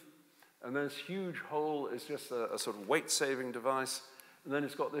teeth. And then this huge hole is just a sort of weight-saving device. And then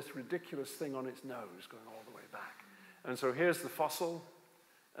it's got this ridiculous thing on its nose going all the way back. And so here's the fossil.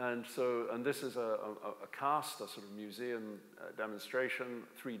 And this is a cast, a sort of museum demonstration,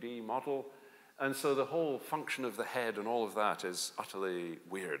 3D model. And so the whole function of the head and all of that is utterly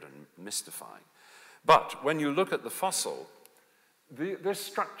weird and mystifying. But when you look at the fossil, this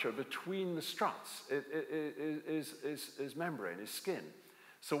structure between the struts is membrane, is skin.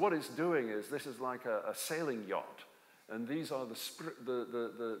 So what it's doing is, this is like a sailing yacht, and these are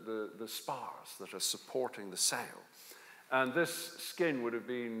the spars that are supporting the sail. And this skin would have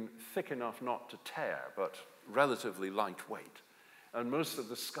been thick enough not to tear, but relatively lightweight. And most of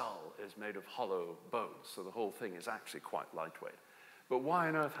the skull is made of hollow bones, so the whole thing is actually quite lightweight. But why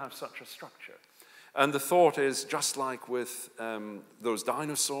on earth have such a structure? And the thought is, just like with those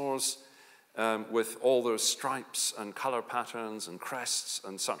dinosaurs, with all those stripes and color patterns and crests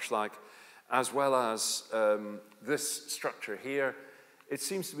and such like, as well as this structure here, it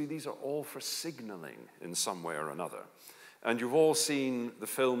seems to be these are all for signaling in some way or another. And you've all seen the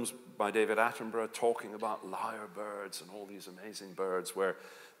films by David Attenborough talking about lyrebirds and all these amazing birds where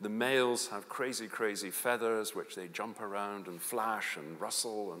the males have crazy, crazy feathers which they jump around and flash and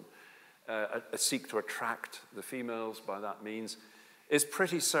rustle and seek to attract the females by that means. It's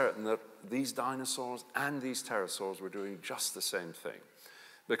pretty certain that these dinosaurs and these pterosaurs were doing just the same thing.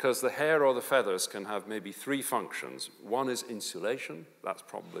 Because the hair or the feathers can have maybe three functions. One is insulation, that's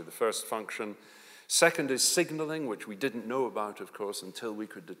probably the first function. Second is signaling, which we didn't know about, of course, until we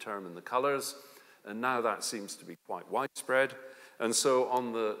could determine the colors. And now that seems to be quite widespread. And so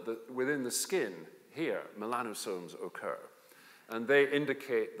on within the skin here, melanosomes occur. And they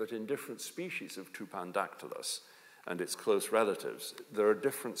indicate that in different species of Tupandactylus and its close relatives, there are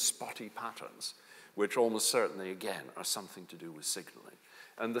different spotty patterns, which almost certainly, again, are something to do with signaling.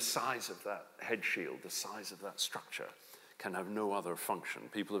 And the size of that head shield, the size of that structure, can have no other function.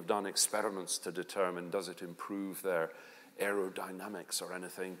 People have done experiments to determine, does it improve their aerodynamics or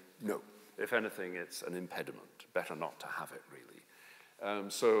anything? No. If anything, it's an impediment. Better not to have it, really.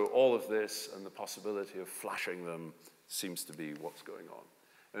 So all of this and the possibility of flashing them seems to be what's going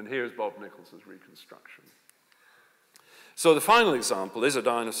on. And here's Bob Nichols's reconstruction. So the final example is a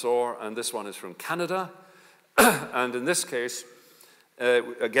dinosaur, and this one is from Canada. And in this case,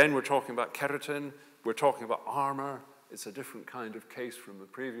 again, we're talking about keratin, we're talking about armor. It's a different kind of case from the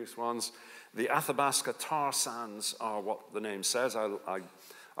previous ones. The Athabasca tar sands are what the name says.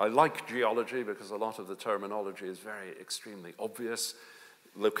 I like geology because a lot of the terminology is very extremely obvious.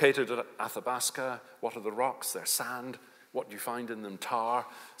 Located at Athabasca, what are the rocks? They're sand. What do you find in them? Tar.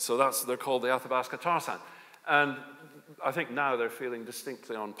 So they're called the Athabasca tar sand. And I think now they're feeling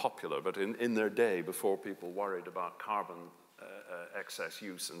distinctly unpopular, but in their day, before people worried about carbon excess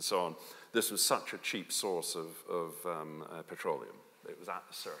use and so on, this was such a cheap source of petroleum. It was at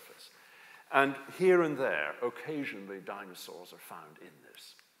the surface. And here and there, occasionally dinosaurs are found in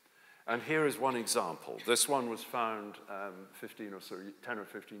this. And here is one example. This one was found 10 or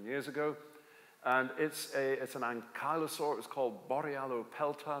 15 years ago. And it's an ankylosaur. It's called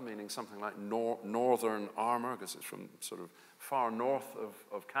Borealopelta, meaning something like northern armor, because it's from sort of far north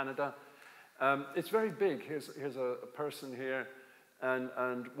of Canada. It's very big. Here's a person here.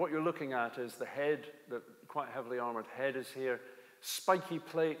 And what you're looking at is the head, the quite heavily armored head is here, spiky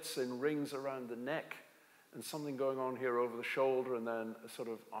plates in rings around the neck, and something going on here over the shoulder, and then a sort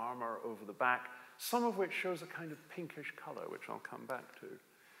of armor over the back, some of which shows a kind of pinkish color, which I'll come back to.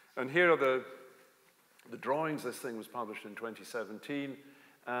 And here are the drawings. This thing was published in 2017,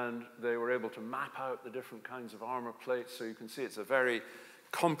 and they were able to map out the different kinds of armor plates, so you can see it's a very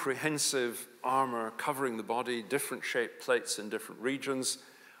comprehensive armor covering the body, different shaped plates in different regions.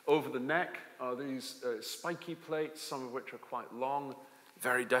 Over the neck are these spiky plates, some of which are quite long,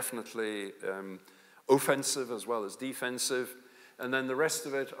 very definitely offensive as well as defensive. And then the rest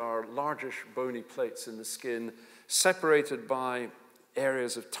of it are largish bony plates in the skin, separated by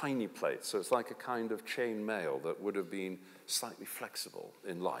areas of tiny plates. So it's like a kind of chain mail that would have been slightly flexible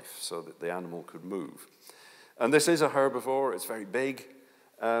in life so that the animal could move. And this is a herbivore. It's very big.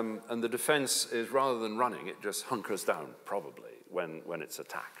 And the defense is, rather than running, it just hunkers down, probably, when it's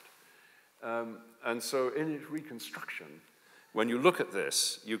attacked. And so in its reconstruction, when you look at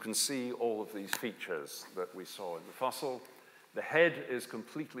this, you can see all of these features that we saw in the fossil. The head is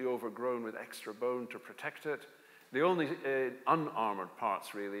completely overgrown with extra bone to protect it. The only unarmored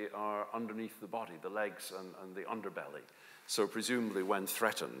parts, really, are underneath the body, the legs and the underbelly. So presumably, when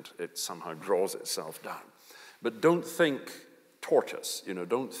threatened, it somehow draws itself down. But don't think tortoise,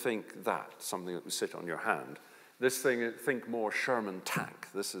 don't think that, something that would sit on your hand. This thing, think more Sherman tank.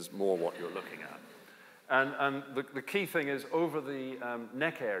 This is more what you're looking at. And the key thing is, over the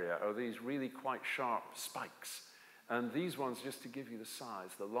neck area are these really quite sharp spikes. And these ones, just to give you the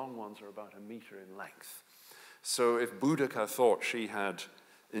size, the long ones are about 1 meter in length. So if Boudica thought she had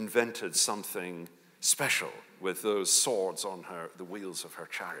invented something special with those swords on the wheels of her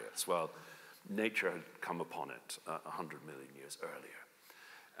chariots. Well, nature had come upon it 100 million years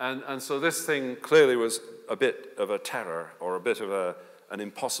earlier. And so this thing clearly was a bit of a terror, or a bit of an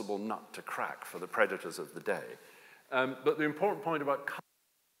impossible nut to crack for the predators of the day. But the important point about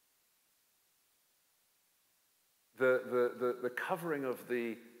the covering of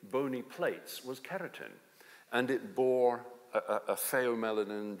the bony plates was keratin, and it bore a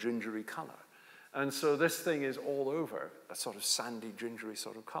pheomelanin gingery color. And so this thing is all over a sort of sandy, gingery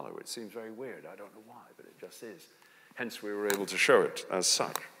sort of color, which seems very weird. I don't know why, but it just is. Hence, we were able to show it as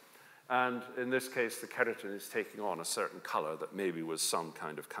such. And in this case, the keratin is taking on a certain color that maybe was some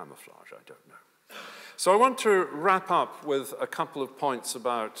kind of camouflage. I don't know. So I want to wrap up with a couple of points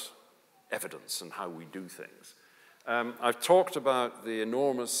about evidence and how we do things. I've talked about the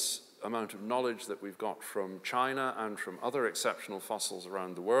enormous amount of knowledge that we've got from China and from other exceptional fossils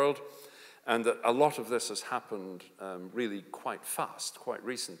around the world, and that a lot of this has happened really quite fast, quite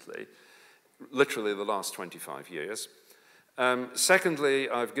recently, literally the last 25 years. Secondly,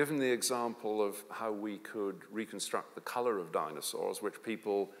 I've given the example of how we could reconstruct the color of dinosaurs, which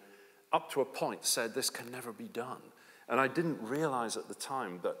people, up to a point, said this can never be done. And I didn't realize at the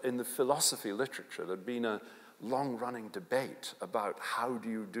time that in the philosophy literature, there'd been a long-running debate about how do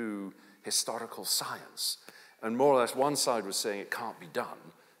you do historical science. And more or less one side was saying it can't be done,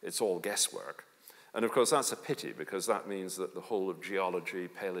 it's all guesswork. And of course that's a pity, because that means that the whole of geology,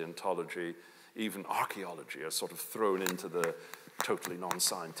 paleontology, even archaeology are sort of thrown into the totally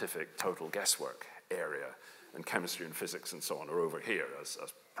non-scientific, total guesswork area. And chemistry and physics and so on are over here as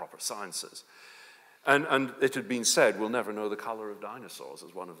proper sciences. And it had been said, we'll never know the color of dinosaurs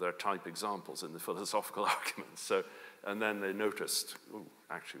as one of their type examples in the philosophical arguments. So, and then they noticed, ooh,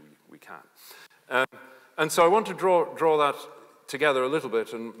 actually we can. And so I want to draw that together a little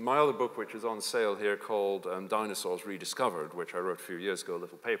bit. And my other book, which is on sale here, called Dinosaurs Rediscovered, which I wrote a few years ago, a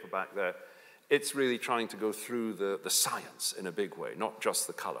little paperback there, it's really trying to go through the science in a big way, not just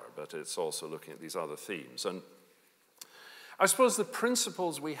the color, but it's also looking at these other themes. And I suppose the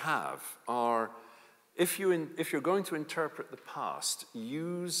principles we have are, if you're going to interpret the past,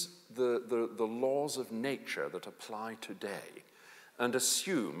 use the laws of nature that apply today and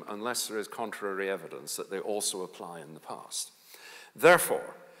assume, unless there is contrary evidence, that they also apply in the past.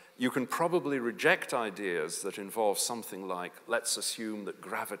 Therefore, you can probably reject ideas that involve something like, let's assume that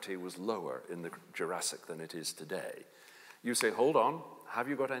gravity was lower in the Jurassic than it is today. You say, hold on, have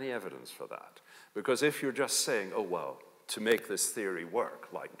you got any evidence for that? Because if you're just saying, oh, well, to make this theory work,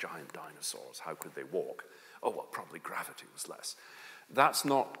 like giant dinosaurs, how could they walk? Oh, well, probably gravity was less. That's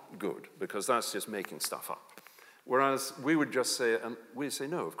not good, because that's just making stuff up. Whereas we would just say, and we'd say,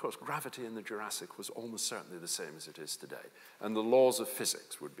 no, of course, gravity in the Jurassic was almost certainly the same as it is today. And the laws of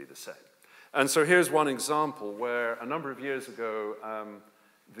physics would be the same. And so here's one example where a number of years ago,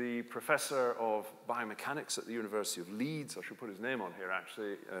 the professor of biomechanics at the University of Leeds, I should put his name on here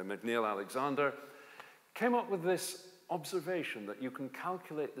actually, McNeill Alexander, came up with this observation that you can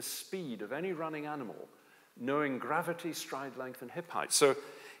calculate the speed of any running animal knowing gravity, stride length, and hip height. So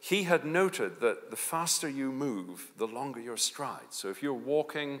he had noted that the faster you move, the longer your stride. So if you're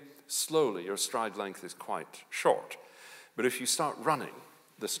walking slowly, your stride length is quite short. But if you start running,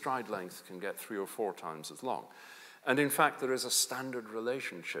 the stride length can get 3 or 4 times as long. And in fact, there is a standard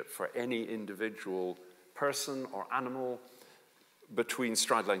relationship for any individual person or animal between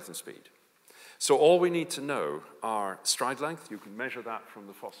stride length and speed. So all we need to know are stride length. You can measure that from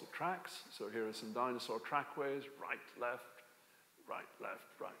the fossil tracks. So here are some dinosaur trackways, right, left, right, left,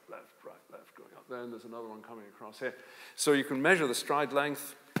 right, left, right, left, going up there, and there's another one coming across here. So you can measure the stride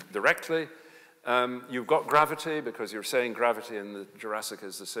length directly. You've got gravity, because you're saying gravity in the Jurassic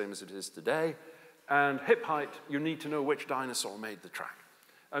is the same as it is today. And hip height, you need to know which dinosaur made the track.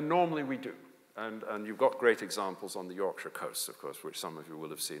 And normally we do. And you've got great examples on the Yorkshire coast, of course, which some of you will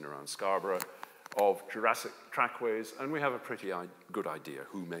have seen around Scarborough, of Jurassic trackways, and we have a pretty good idea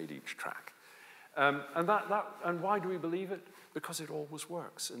who made each track. And why do we believe it? Because it always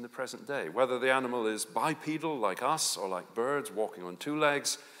works in the present day. Whether the animal is bipedal, like us, or like birds, walking on 2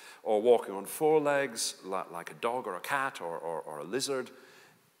 legs, or walking on 4 legs, like a dog or a cat or a lizard,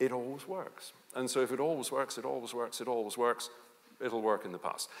 it always works. And so if it always works, it always works, it always works, it'll work in the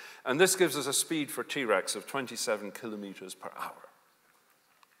past. And this gives us a speed for T-Rex of 27 kilometers per hour.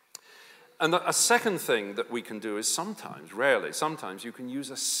 And a second thing that we can do is sometimes, rarely, sometimes you can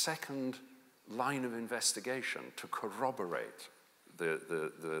use a second line of investigation to corroborate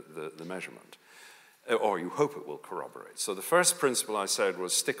the measurement, or you hope it will corroborate. So the first principle I said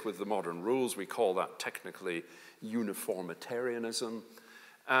was stick with the modern rules. We call that technically uniformitarianism.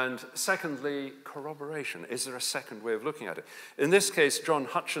 And secondly, corroboration. Is there a second way of looking at it? In this case, John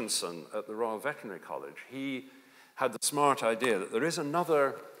Hutchinson at the Royal Veterinary College, he had the smart idea that there is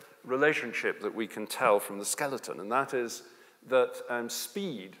another relationship that we can tell from the skeleton, and that is that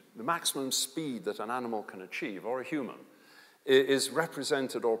speed, the maximum speed that an animal can achieve, or a human, is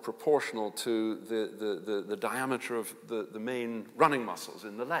represented or proportional to the diameter of the main running muscles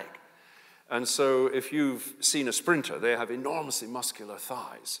in the leg. And so if you've seen a sprinter, they have enormously muscular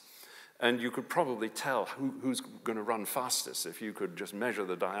thighs. And you could probably tell who's going to run fastest if you could just measure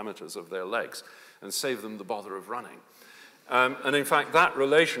the diameters of their legs and save them the bother of running. And in fact, that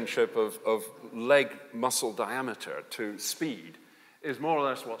relationship of leg muscle diameter to speed is more or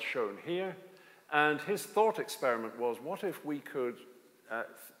less what's shown here. And his thought experiment was, what if we could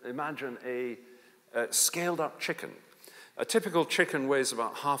imagine a scaled-up chicken? A typical chicken weighs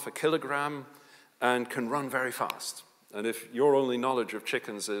about half a kilogram and can run very fast. And if your only knowledge of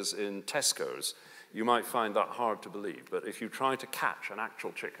chickens is in Tesco's, you might find that hard to believe. But if you try to catch an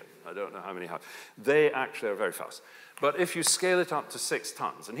actual chicken, I don't know how many have, they actually are very fast. But if you scale it up to 6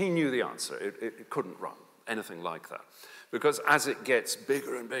 tons, and he knew the answer, it couldn't run anything like that. Because as it gets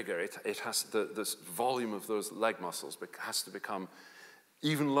bigger and bigger, this volume of those leg muscles has to become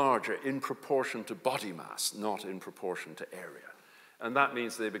even larger in proportion to body mass, not in proportion to area. And that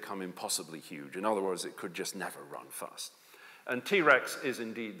means they become impossibly huge. In other words, it could just never run fast. And T-Rex is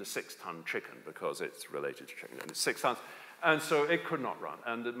indeed the 6-ton chicken because it's related to chicken, and it's 6 tons. And so it could not run,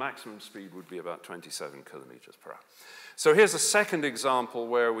 and the maximum speed would be about 27 kilometers per hour. So here's a second example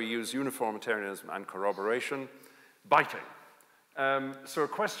where we use uniformitarianism and corroboration. Biting. So a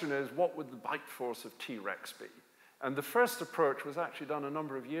question is, what would the bite force of T-Rex be? And the first approach was actually done a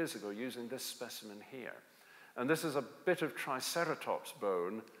number of years ago using this specimen here. And this is a bit of Triceratops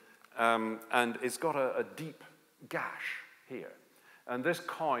bone, and it's got a deep gash here. And this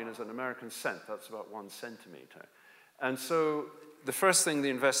coin is an American cent, that's about 1 centimeter. And so the first thing the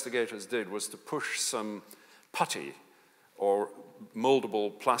investigators did was to push some putty or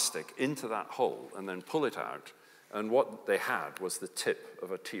moldable plastic into that hole and then pull it out. And what they had was the tip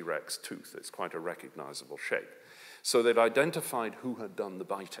of a T-Rex tooth. It's quite a recognizable shape. So they'd identified who had done the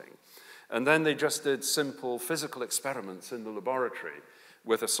biting. And then they just did simple physical experiments in the laboratory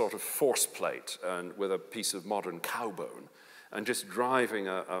with a sort of force plate and with a piece of modern cow bone and just driving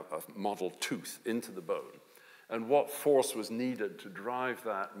a model tooth into the bone. And what force was needed to drive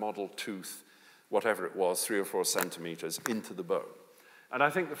that model tooth, whatever it was, 3 or 4 centimeters, into the bone. And I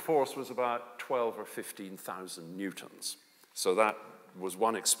think the force was about 12 or 15,000 newtons. So that was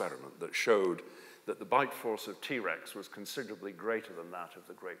one experiment that showed that the bite force of T-Rex was considerably greater than that of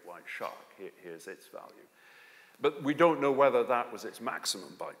the great white shark. Here's its value. But we don't know whether that was its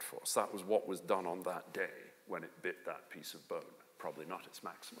maximum bite force. That was what was done on that day when it bit that piece of bone, probably not its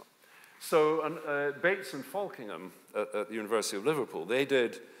maximum. So Bates and Falkingham at the University of Liverpool, they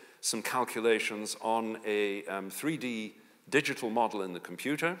did some calculations on a 3D digital model in the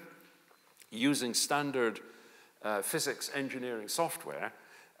computer using standard physics engineering software.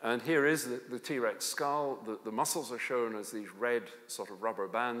 And here is the T-Rex skull. The muscles are shown as these red sort of rubber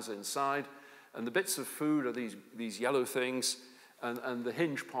bands inside. And the bits of food are these yellow things. And the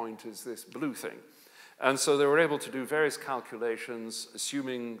hinge point is this blue thing. And so they were able to do various calculations,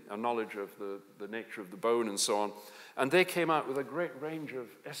 assuming a knowledge of the nature of the bone and so on. And they came out with a great range of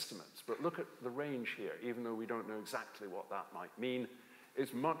estimates. But look at the range here, even though we don't know exactly what that might mean.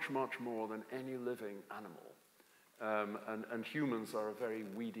 It's much, much more than any living animal. And humans are a very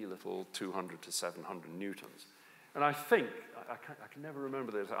weedy little 200 to 700 newtons. And I think, I can never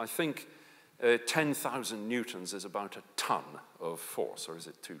remember this, I think 10,000 newtons is about a ton of force, or is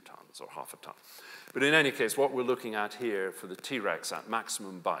it 2 tons or half a ton? But in any case, what we're looking at here for the T-Rex at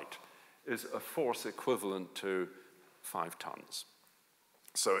maximum bite is a force equivalent to 5 tons.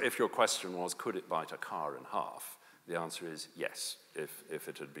 So if your question was, could it bite a car in half? The answer is yes. If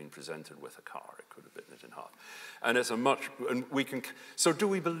it had been presented with a car, it could have bitten it in half. And it's a much, and we can, so do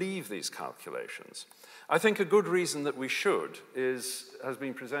we believe these calculations? I think a good reason that we should has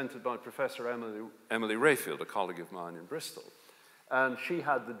been presented by Professor Emily Rayfield, a colleague of mine in Bristol. And she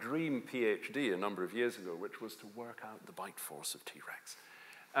had the dream PhD a number of years ago, which was to work out the bite force of T-Rex.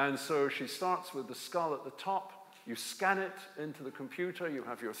 And so she starts with the skull at the top, you scan it into the computer, you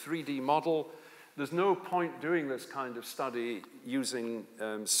have your 3D model. There's no point doing this kind of study using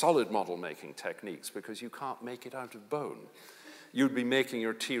solid model making techniques because you can't make it out of bone. You'd be making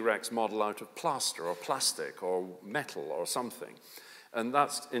your T-Rex model out of plaster or plastic or metal or something. And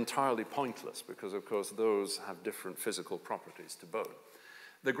that's entirely pointless because, of course, those have different physical properties to bone.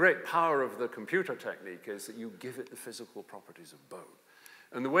 The great power of the computer technique is that you give it the physical properties of bone.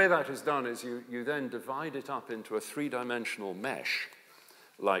 And the way that is done is you then divide it up into a three-dimensional mesh,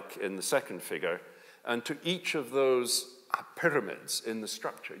 like in the second figure, and to each of those pyramids in the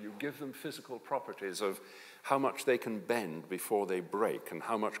structure, you give them physical properties of how much they can bend before they break and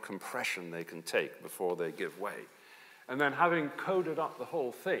how much compression they can take before they give way. And then having coded up the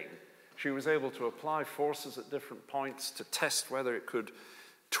whole thing, she was able to apply forces at different points to test whether it could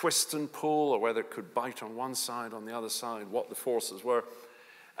twist and pull or whether it could bite on one side, on the other side, what the forces were.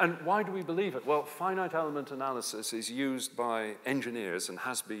 And why do we believe it? Well, finite element analysis is used by engineers and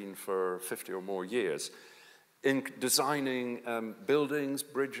has been for 50 or more years in designing buildings,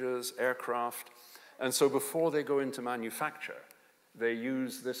 bridges, aircraft. And so before they go into manufacture, they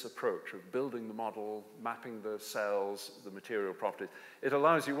use this approach of building the model, mapping the cells, the material properties. It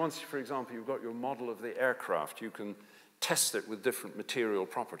allows you, once, for example, you've got your model of the aircraft, you can test it with different material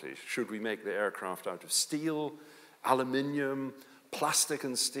properties. Should we make the aircraft out of steel, aluminium, plastic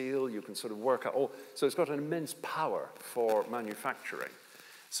and steel? You can sort of work out all. So it's got an immense power for manufacturing.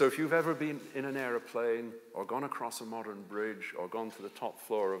 So if you've ever been in an aeroplane or gone across a modern bridge or gone to the top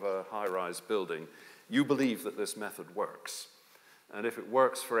floor of a high-rise building, you believe that this method works. And if it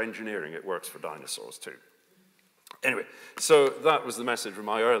works for engineering, it works for dinosaurs too. Anyway, so that was the message from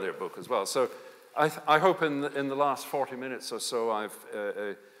my earlier book as well. So I hope in the last 40 minutes or so I've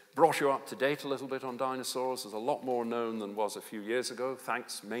brought you up to date a little bit on dinosaurs. There's a lot more known than was a few years ago,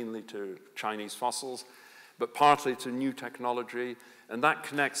 thanks mainly to Chinese fossils, but partly to new technology. And that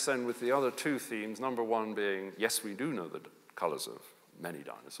connects then with the other two themes, number one being, yes, we do know the colors of many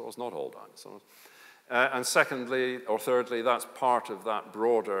dinosaurs, not all dinosaurs. And secondly, or thirdly, that's part of that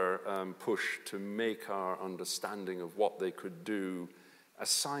broader push to make our understanding of what they could do as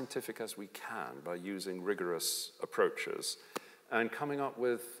scientific as we can by using rigorous approaches and coming up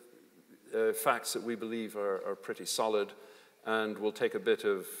with facts that we believe are pretty solid and will take a bit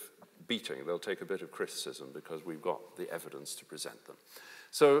of beating. They'll take a bit of criticism because we've got the evidence to present them.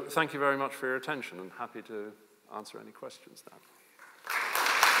 So thank you very much for your attention and happy to answer any questions now.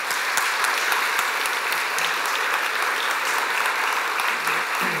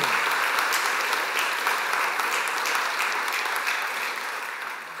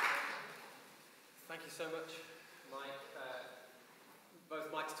 Thank you so much, Mike.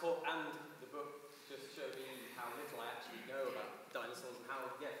 Both Mike's talk and the book just showed me how little I actually know about dinosaurs and how,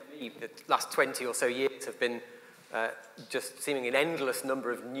 yeah, for me, the last 20 or so years have been just seeming an endless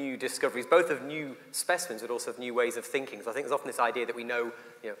number of new discoveries, both of new specimens, but also of new ways of thinking. So I think there's often this idea that we know,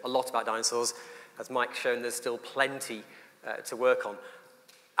 a lot about dinosaurs. As Mike's shown, there's still plenty to work on,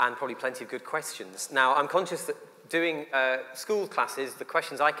 and probably plenty of good questions. Now, I'm conscious that doing school classes, the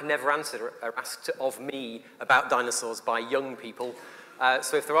questions I can never answer are asked of me about dinosaurs by young people.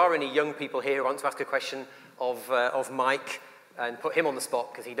 So if there are any young people here who want to ask a question of Mike and put him on the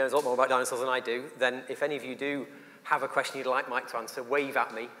spot, because he knows a lot more about dinosaurs than I do, then if any of you do have a question you'd like Mike to answer, wave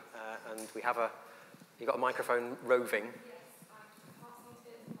at me, and we have you've got a microphone roving. Yes, I'm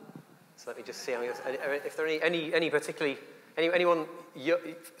passing it. So let me just see if there are any particularly, anyone,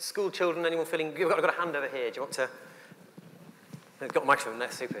 school children, anyone feeling, I've got a hand over here, do you want to, I've got a microphone there,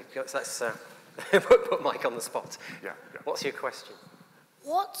 super, let's put Mike on the spot. Yeah. What's your question?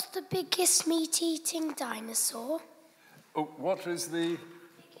 What's the biggest meat-eating dinosaur? Oh, what is the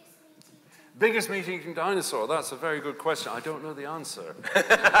biggest meat-eating dinosaur? That's a very good question. I don't know the answer.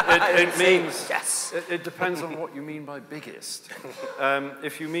 It means, yes. It depends on what you mean by biggest.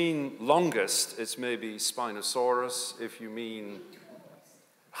 If you mean longest, it's maybe Spinosaurus. If you mean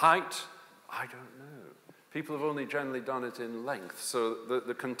height, I don't know. People have only generally done it in length. So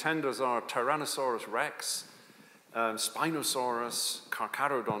the contenders are Tyrannosaurus rex, Spinosaurus,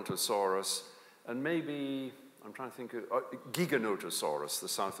 Carcharodontosaurus, and maybe, I'm trying to think of Giganotosaurus, the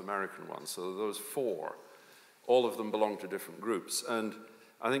South American one. So those four, all of them belong to different groups. And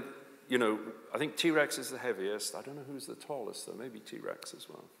I think, I think T-Rex is the heaviest. I don't know who's the tallest, though. Maybe T-Rex as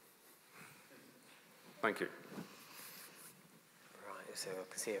well. Thank you. Right, so I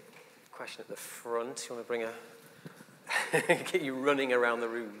can see a question at the front. You want to bring get you running around the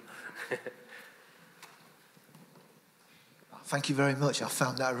room. Thank you very much. I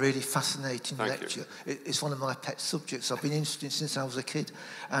found that a really fascinating Thank lecture. you. It's one of my pet subjects. I've been interested since I was a kid.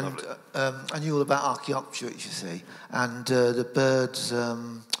 And I knew all about Archaeopteryx, you see. And the birds, I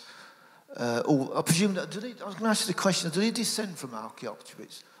presume that, I was going to ask you the question, do they descend from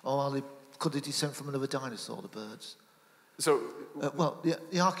Archaeopteryx? Or could they descend from another dinosaur, the birds? So,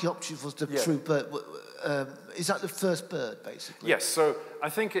 the Archaeopteryx was the true bird. Is that the first bird, basically? Yes, so I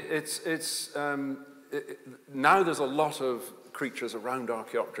think now there's a lot of creatures around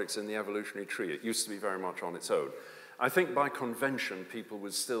Archaeopteryx in the evolutionary tree. It used to be very much on its own. I think by convention, people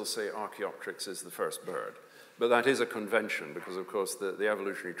would still say Archaeopteryx is the first bird. But that is a convention because, of course, the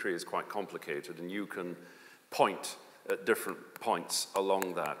evolutionary tree is quite complicated, and you can point at different points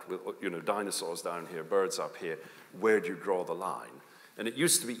along that with, you know, dinosaurs down here, birds up here. Where do you draw the line? And it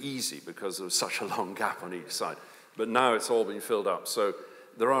used to be easy because there was such a long gap on each side. But now it's all been filled up. So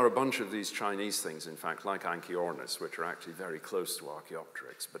there are a bunch of these Chinese things, in fact, like Anchiornis, which are actually very close to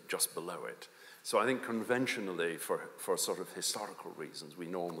Archaeopteryx, but just below it. So I think conventionally, for sort of historical reasons, we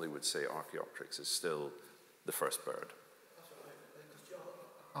normally would say Archaeopteryx is still the first bird.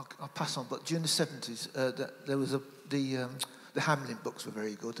 I'll pass on, but during the 70s, there was the Hamlin books were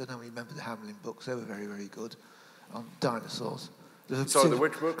very good. I don't remember the Hamlin books. They were very, very good on dinosaurs. Sorry, the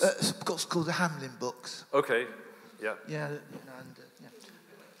which books? Books called the Hamlin books. Okay, yeah. Yeah, yeah.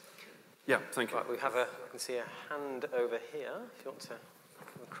 Yeah, thank you. Right, I can see a hand over here. If you want to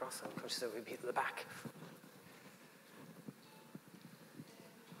come across, I'm conscious that we'll be at the back.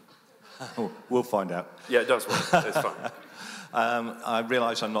 We'll find out. Yeah, it does work. It's fine. I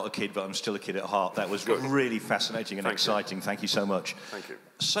realise I'm not a kid, but I'm still a kid at heart. That was really fascinating and exciting. Thank you so much. Thank you.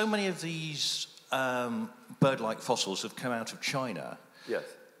 So many of these bird-like fossils have come out of China. Yes.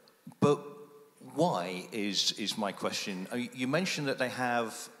 But why is my question. You mentioned that they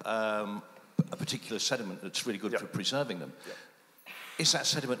have a particular sediment that's really good for preserving them. Yep. Is that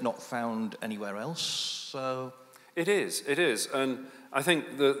sediment not found anywhere else? It is. And I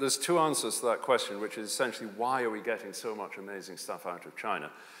think there's two answers to that question, which is essentially why are we getting so much amazing stuff out of China?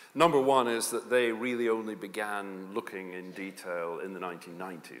 Number one is that they really only began looking in detail in the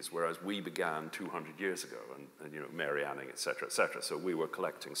 1990s, whereas we began 200 years ago, and you know, Mary Anning, et cetera, et cetera. So we were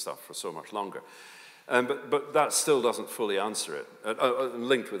collecting stuff for so much longer. But that still doesn't fully answer it.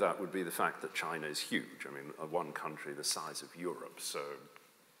 Linked with that would be the fact that China is huge. I mean, one country the size of Europe. So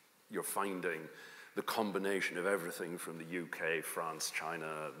you're finding the combination of everything from the UK, France,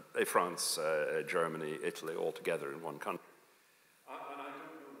 Germany, Italy, all together in one country. And I don't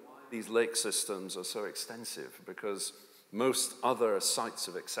know why these lake systems are so extensive, because most other sites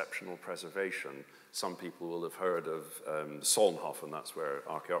of exceptional preservation, some people will have heard of Solnhofen, that's where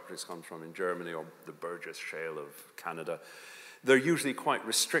Archaeopteryx comes from in Germany, or the Burgess Shale of Canada. They're usually quite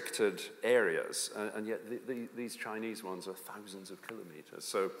restricted areas, and yet these Chinese ones are thousands of kilometers.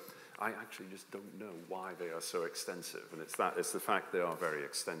 So I actually just don't know why they are so extensive, and it's the fact they are very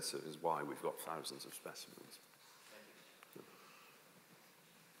extensive is why we've got thousands of specimens.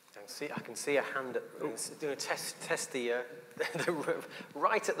 I can see a hand doing a test the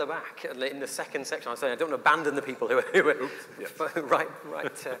right at the back in the second section. I was saying I don't want to abandon the people who are right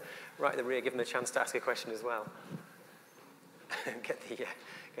at the rear, give them a chance to ask a question as well. Get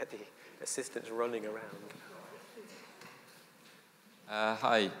the assistants running around.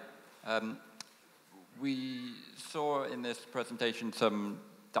 Hi. We saw in this presentation some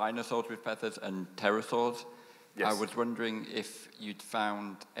dinosaurs with feathers and pterosaurs. Yes. I was wondering if you'd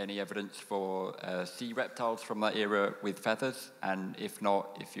found any evidence for sea reptiles from that era with feathers, and if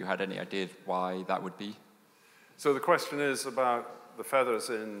not, if you had any ideas why that would be. So the question is about the feathers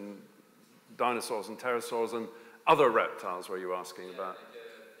in dinosaurs and pterosaurs and other reptiles, were you asking about?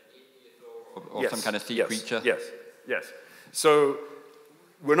 Or some kind of sea creature? Yes. So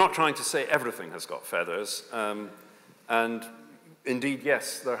we're not trying to say everything has got feathers, and indeed,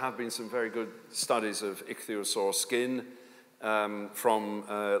 yes, there have been some very good studies of ichthyosaur skin from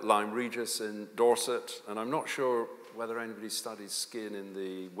Lyme Regis in Dorset, and I'm not sure whether anybody studies skin in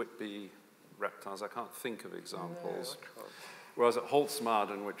the Whitby reptiles. I can't think of examples. No, whereas at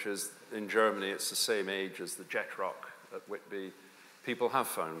Holzmaden, which is in Germany, it's the same age as the Jet Rock at Whitby, people have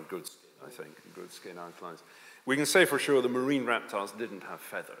found good skin, I think, good skin outlines. We can say for sure the marine reptiles didn't have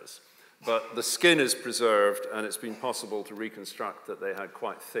feathers. But the skin is preserved, and it's been possible to reconstruct that they had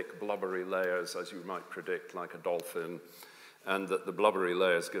quite thick, blubbery layers, as you might predict, like a dolphin, and that the blubbery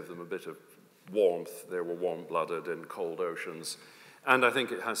layers give them a bit of warmth. They were warm-blooded in cold oceans. And I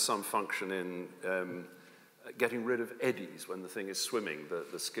think it has some function in getting rid of eddies when the thing is swimming.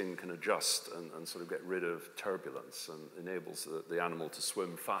 The skin can adjust and sort of get rid of turbulence and enables the animal to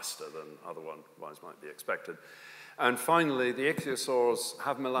swim faster than otherwise might be expected. And finally, the ichthyosaurs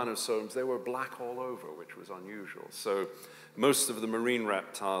have melanosomes. They were black all over, which was unusual. So most of the marine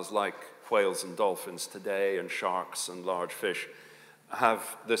reptiles, like whales and dolphins today, and sharks and large fish,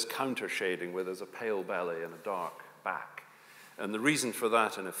 have this counter shading where there's a pale belly and a dark back. And the reason for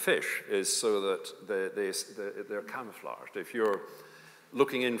that in a fish is so that they're camouflaged. If you're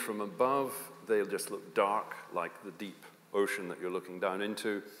looking in from above, they'll just look dark, like the deep ocean that you're looking down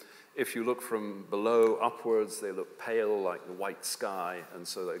into. If you look from below upwards, they look pale like the white sky, and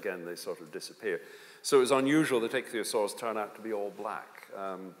so again, they sort of disappear. So it was unusual that ichthyosaurs turn out to be all black,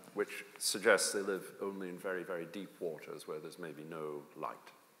 which suggests they live only in very, very deep waters where there's maybe no light.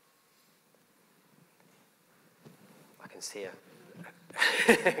 I can see you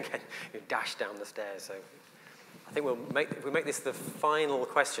dash down the stairs. So I think we'll make this the final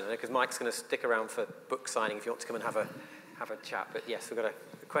question, because Mike's going to stick around for book signing if you want to come and have a chat. But yes, we've got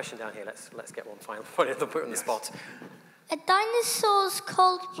a question down here. Let's get one final point of the book on the spot. Are dinosaurs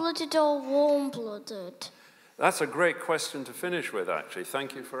cold-blooded or warm-blooded? That's a great question to finish with, actually.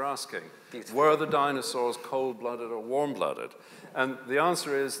 Thank you for asking. Beautiful. Were the dinosaurs cold-blooded or warm-blooded? And the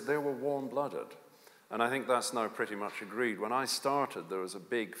answer is they were warm-blooded. And I think that's now pretty much agreed. When I started, there was a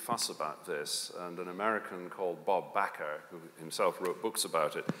big fuss about this, and an American called Bob Backer, who himself wrote books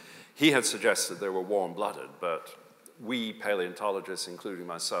about it, he had suggested they were warm-blooded, but we paleontologists, including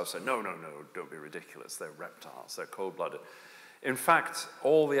myself, said, no, don't be ridiculous. They're reptiles. They're cold-blooded. In fact,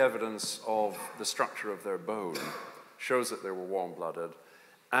 all the evidence of the structure of their bone shows that they were warm-blooded,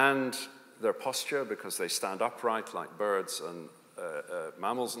 and their posture, because they stand upright like birds and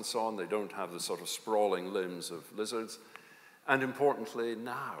mammals and so on. They don't have the sort of sprawling limbs of lizards. And importantly,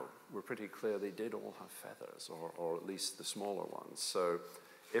 now, we're pretty clear they did all have feathers, or at least the smaller ones. So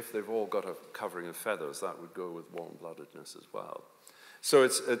if they've all got a covering of feathers, that would go with warm-bloodedness as well. So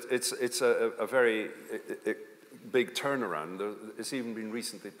it's a very big turnaround. It's even been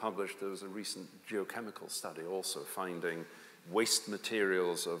recently published. There was a recent geochemical study also finding waste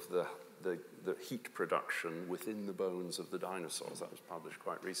materials of the heat production within the bones of the dinosaurs. That was published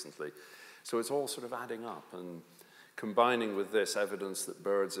quite recently. So it's all sort of adding up and combining with this evidence that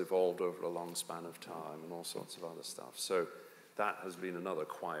birds evolved over a long span of time and all sorts of other stuff. So that has been another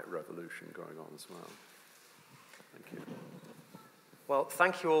quiet revolution going on as well. Thank you. Well,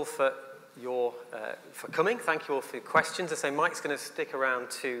 thank you all for coming. Thank you all for your questions. I say Mike's going to stick around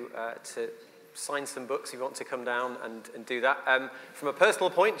to sign some books if you want to come down and do that. From a personal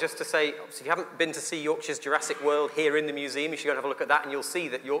point, just to say, obviously, if you haven't been to see Yorkshire's Jurassic World here in the museum, you should go and have a look at that, and you'll see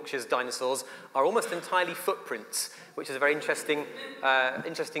that Yorkshire's dinosaurs are almost entirely footprints, which is a very interesting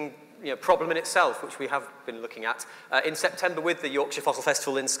problem in itself, which we have been looking at. In September with the Yorkshire Fossil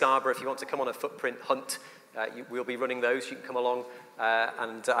Festival in Scarborough, if you want to come on a footprint hunt, we'll be running those. You can come along,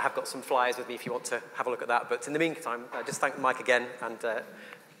 and I have got some flyers with me if you want to have a look at that. But in the meantime, just thank Mike again, and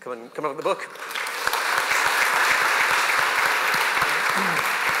come and have a look at the book.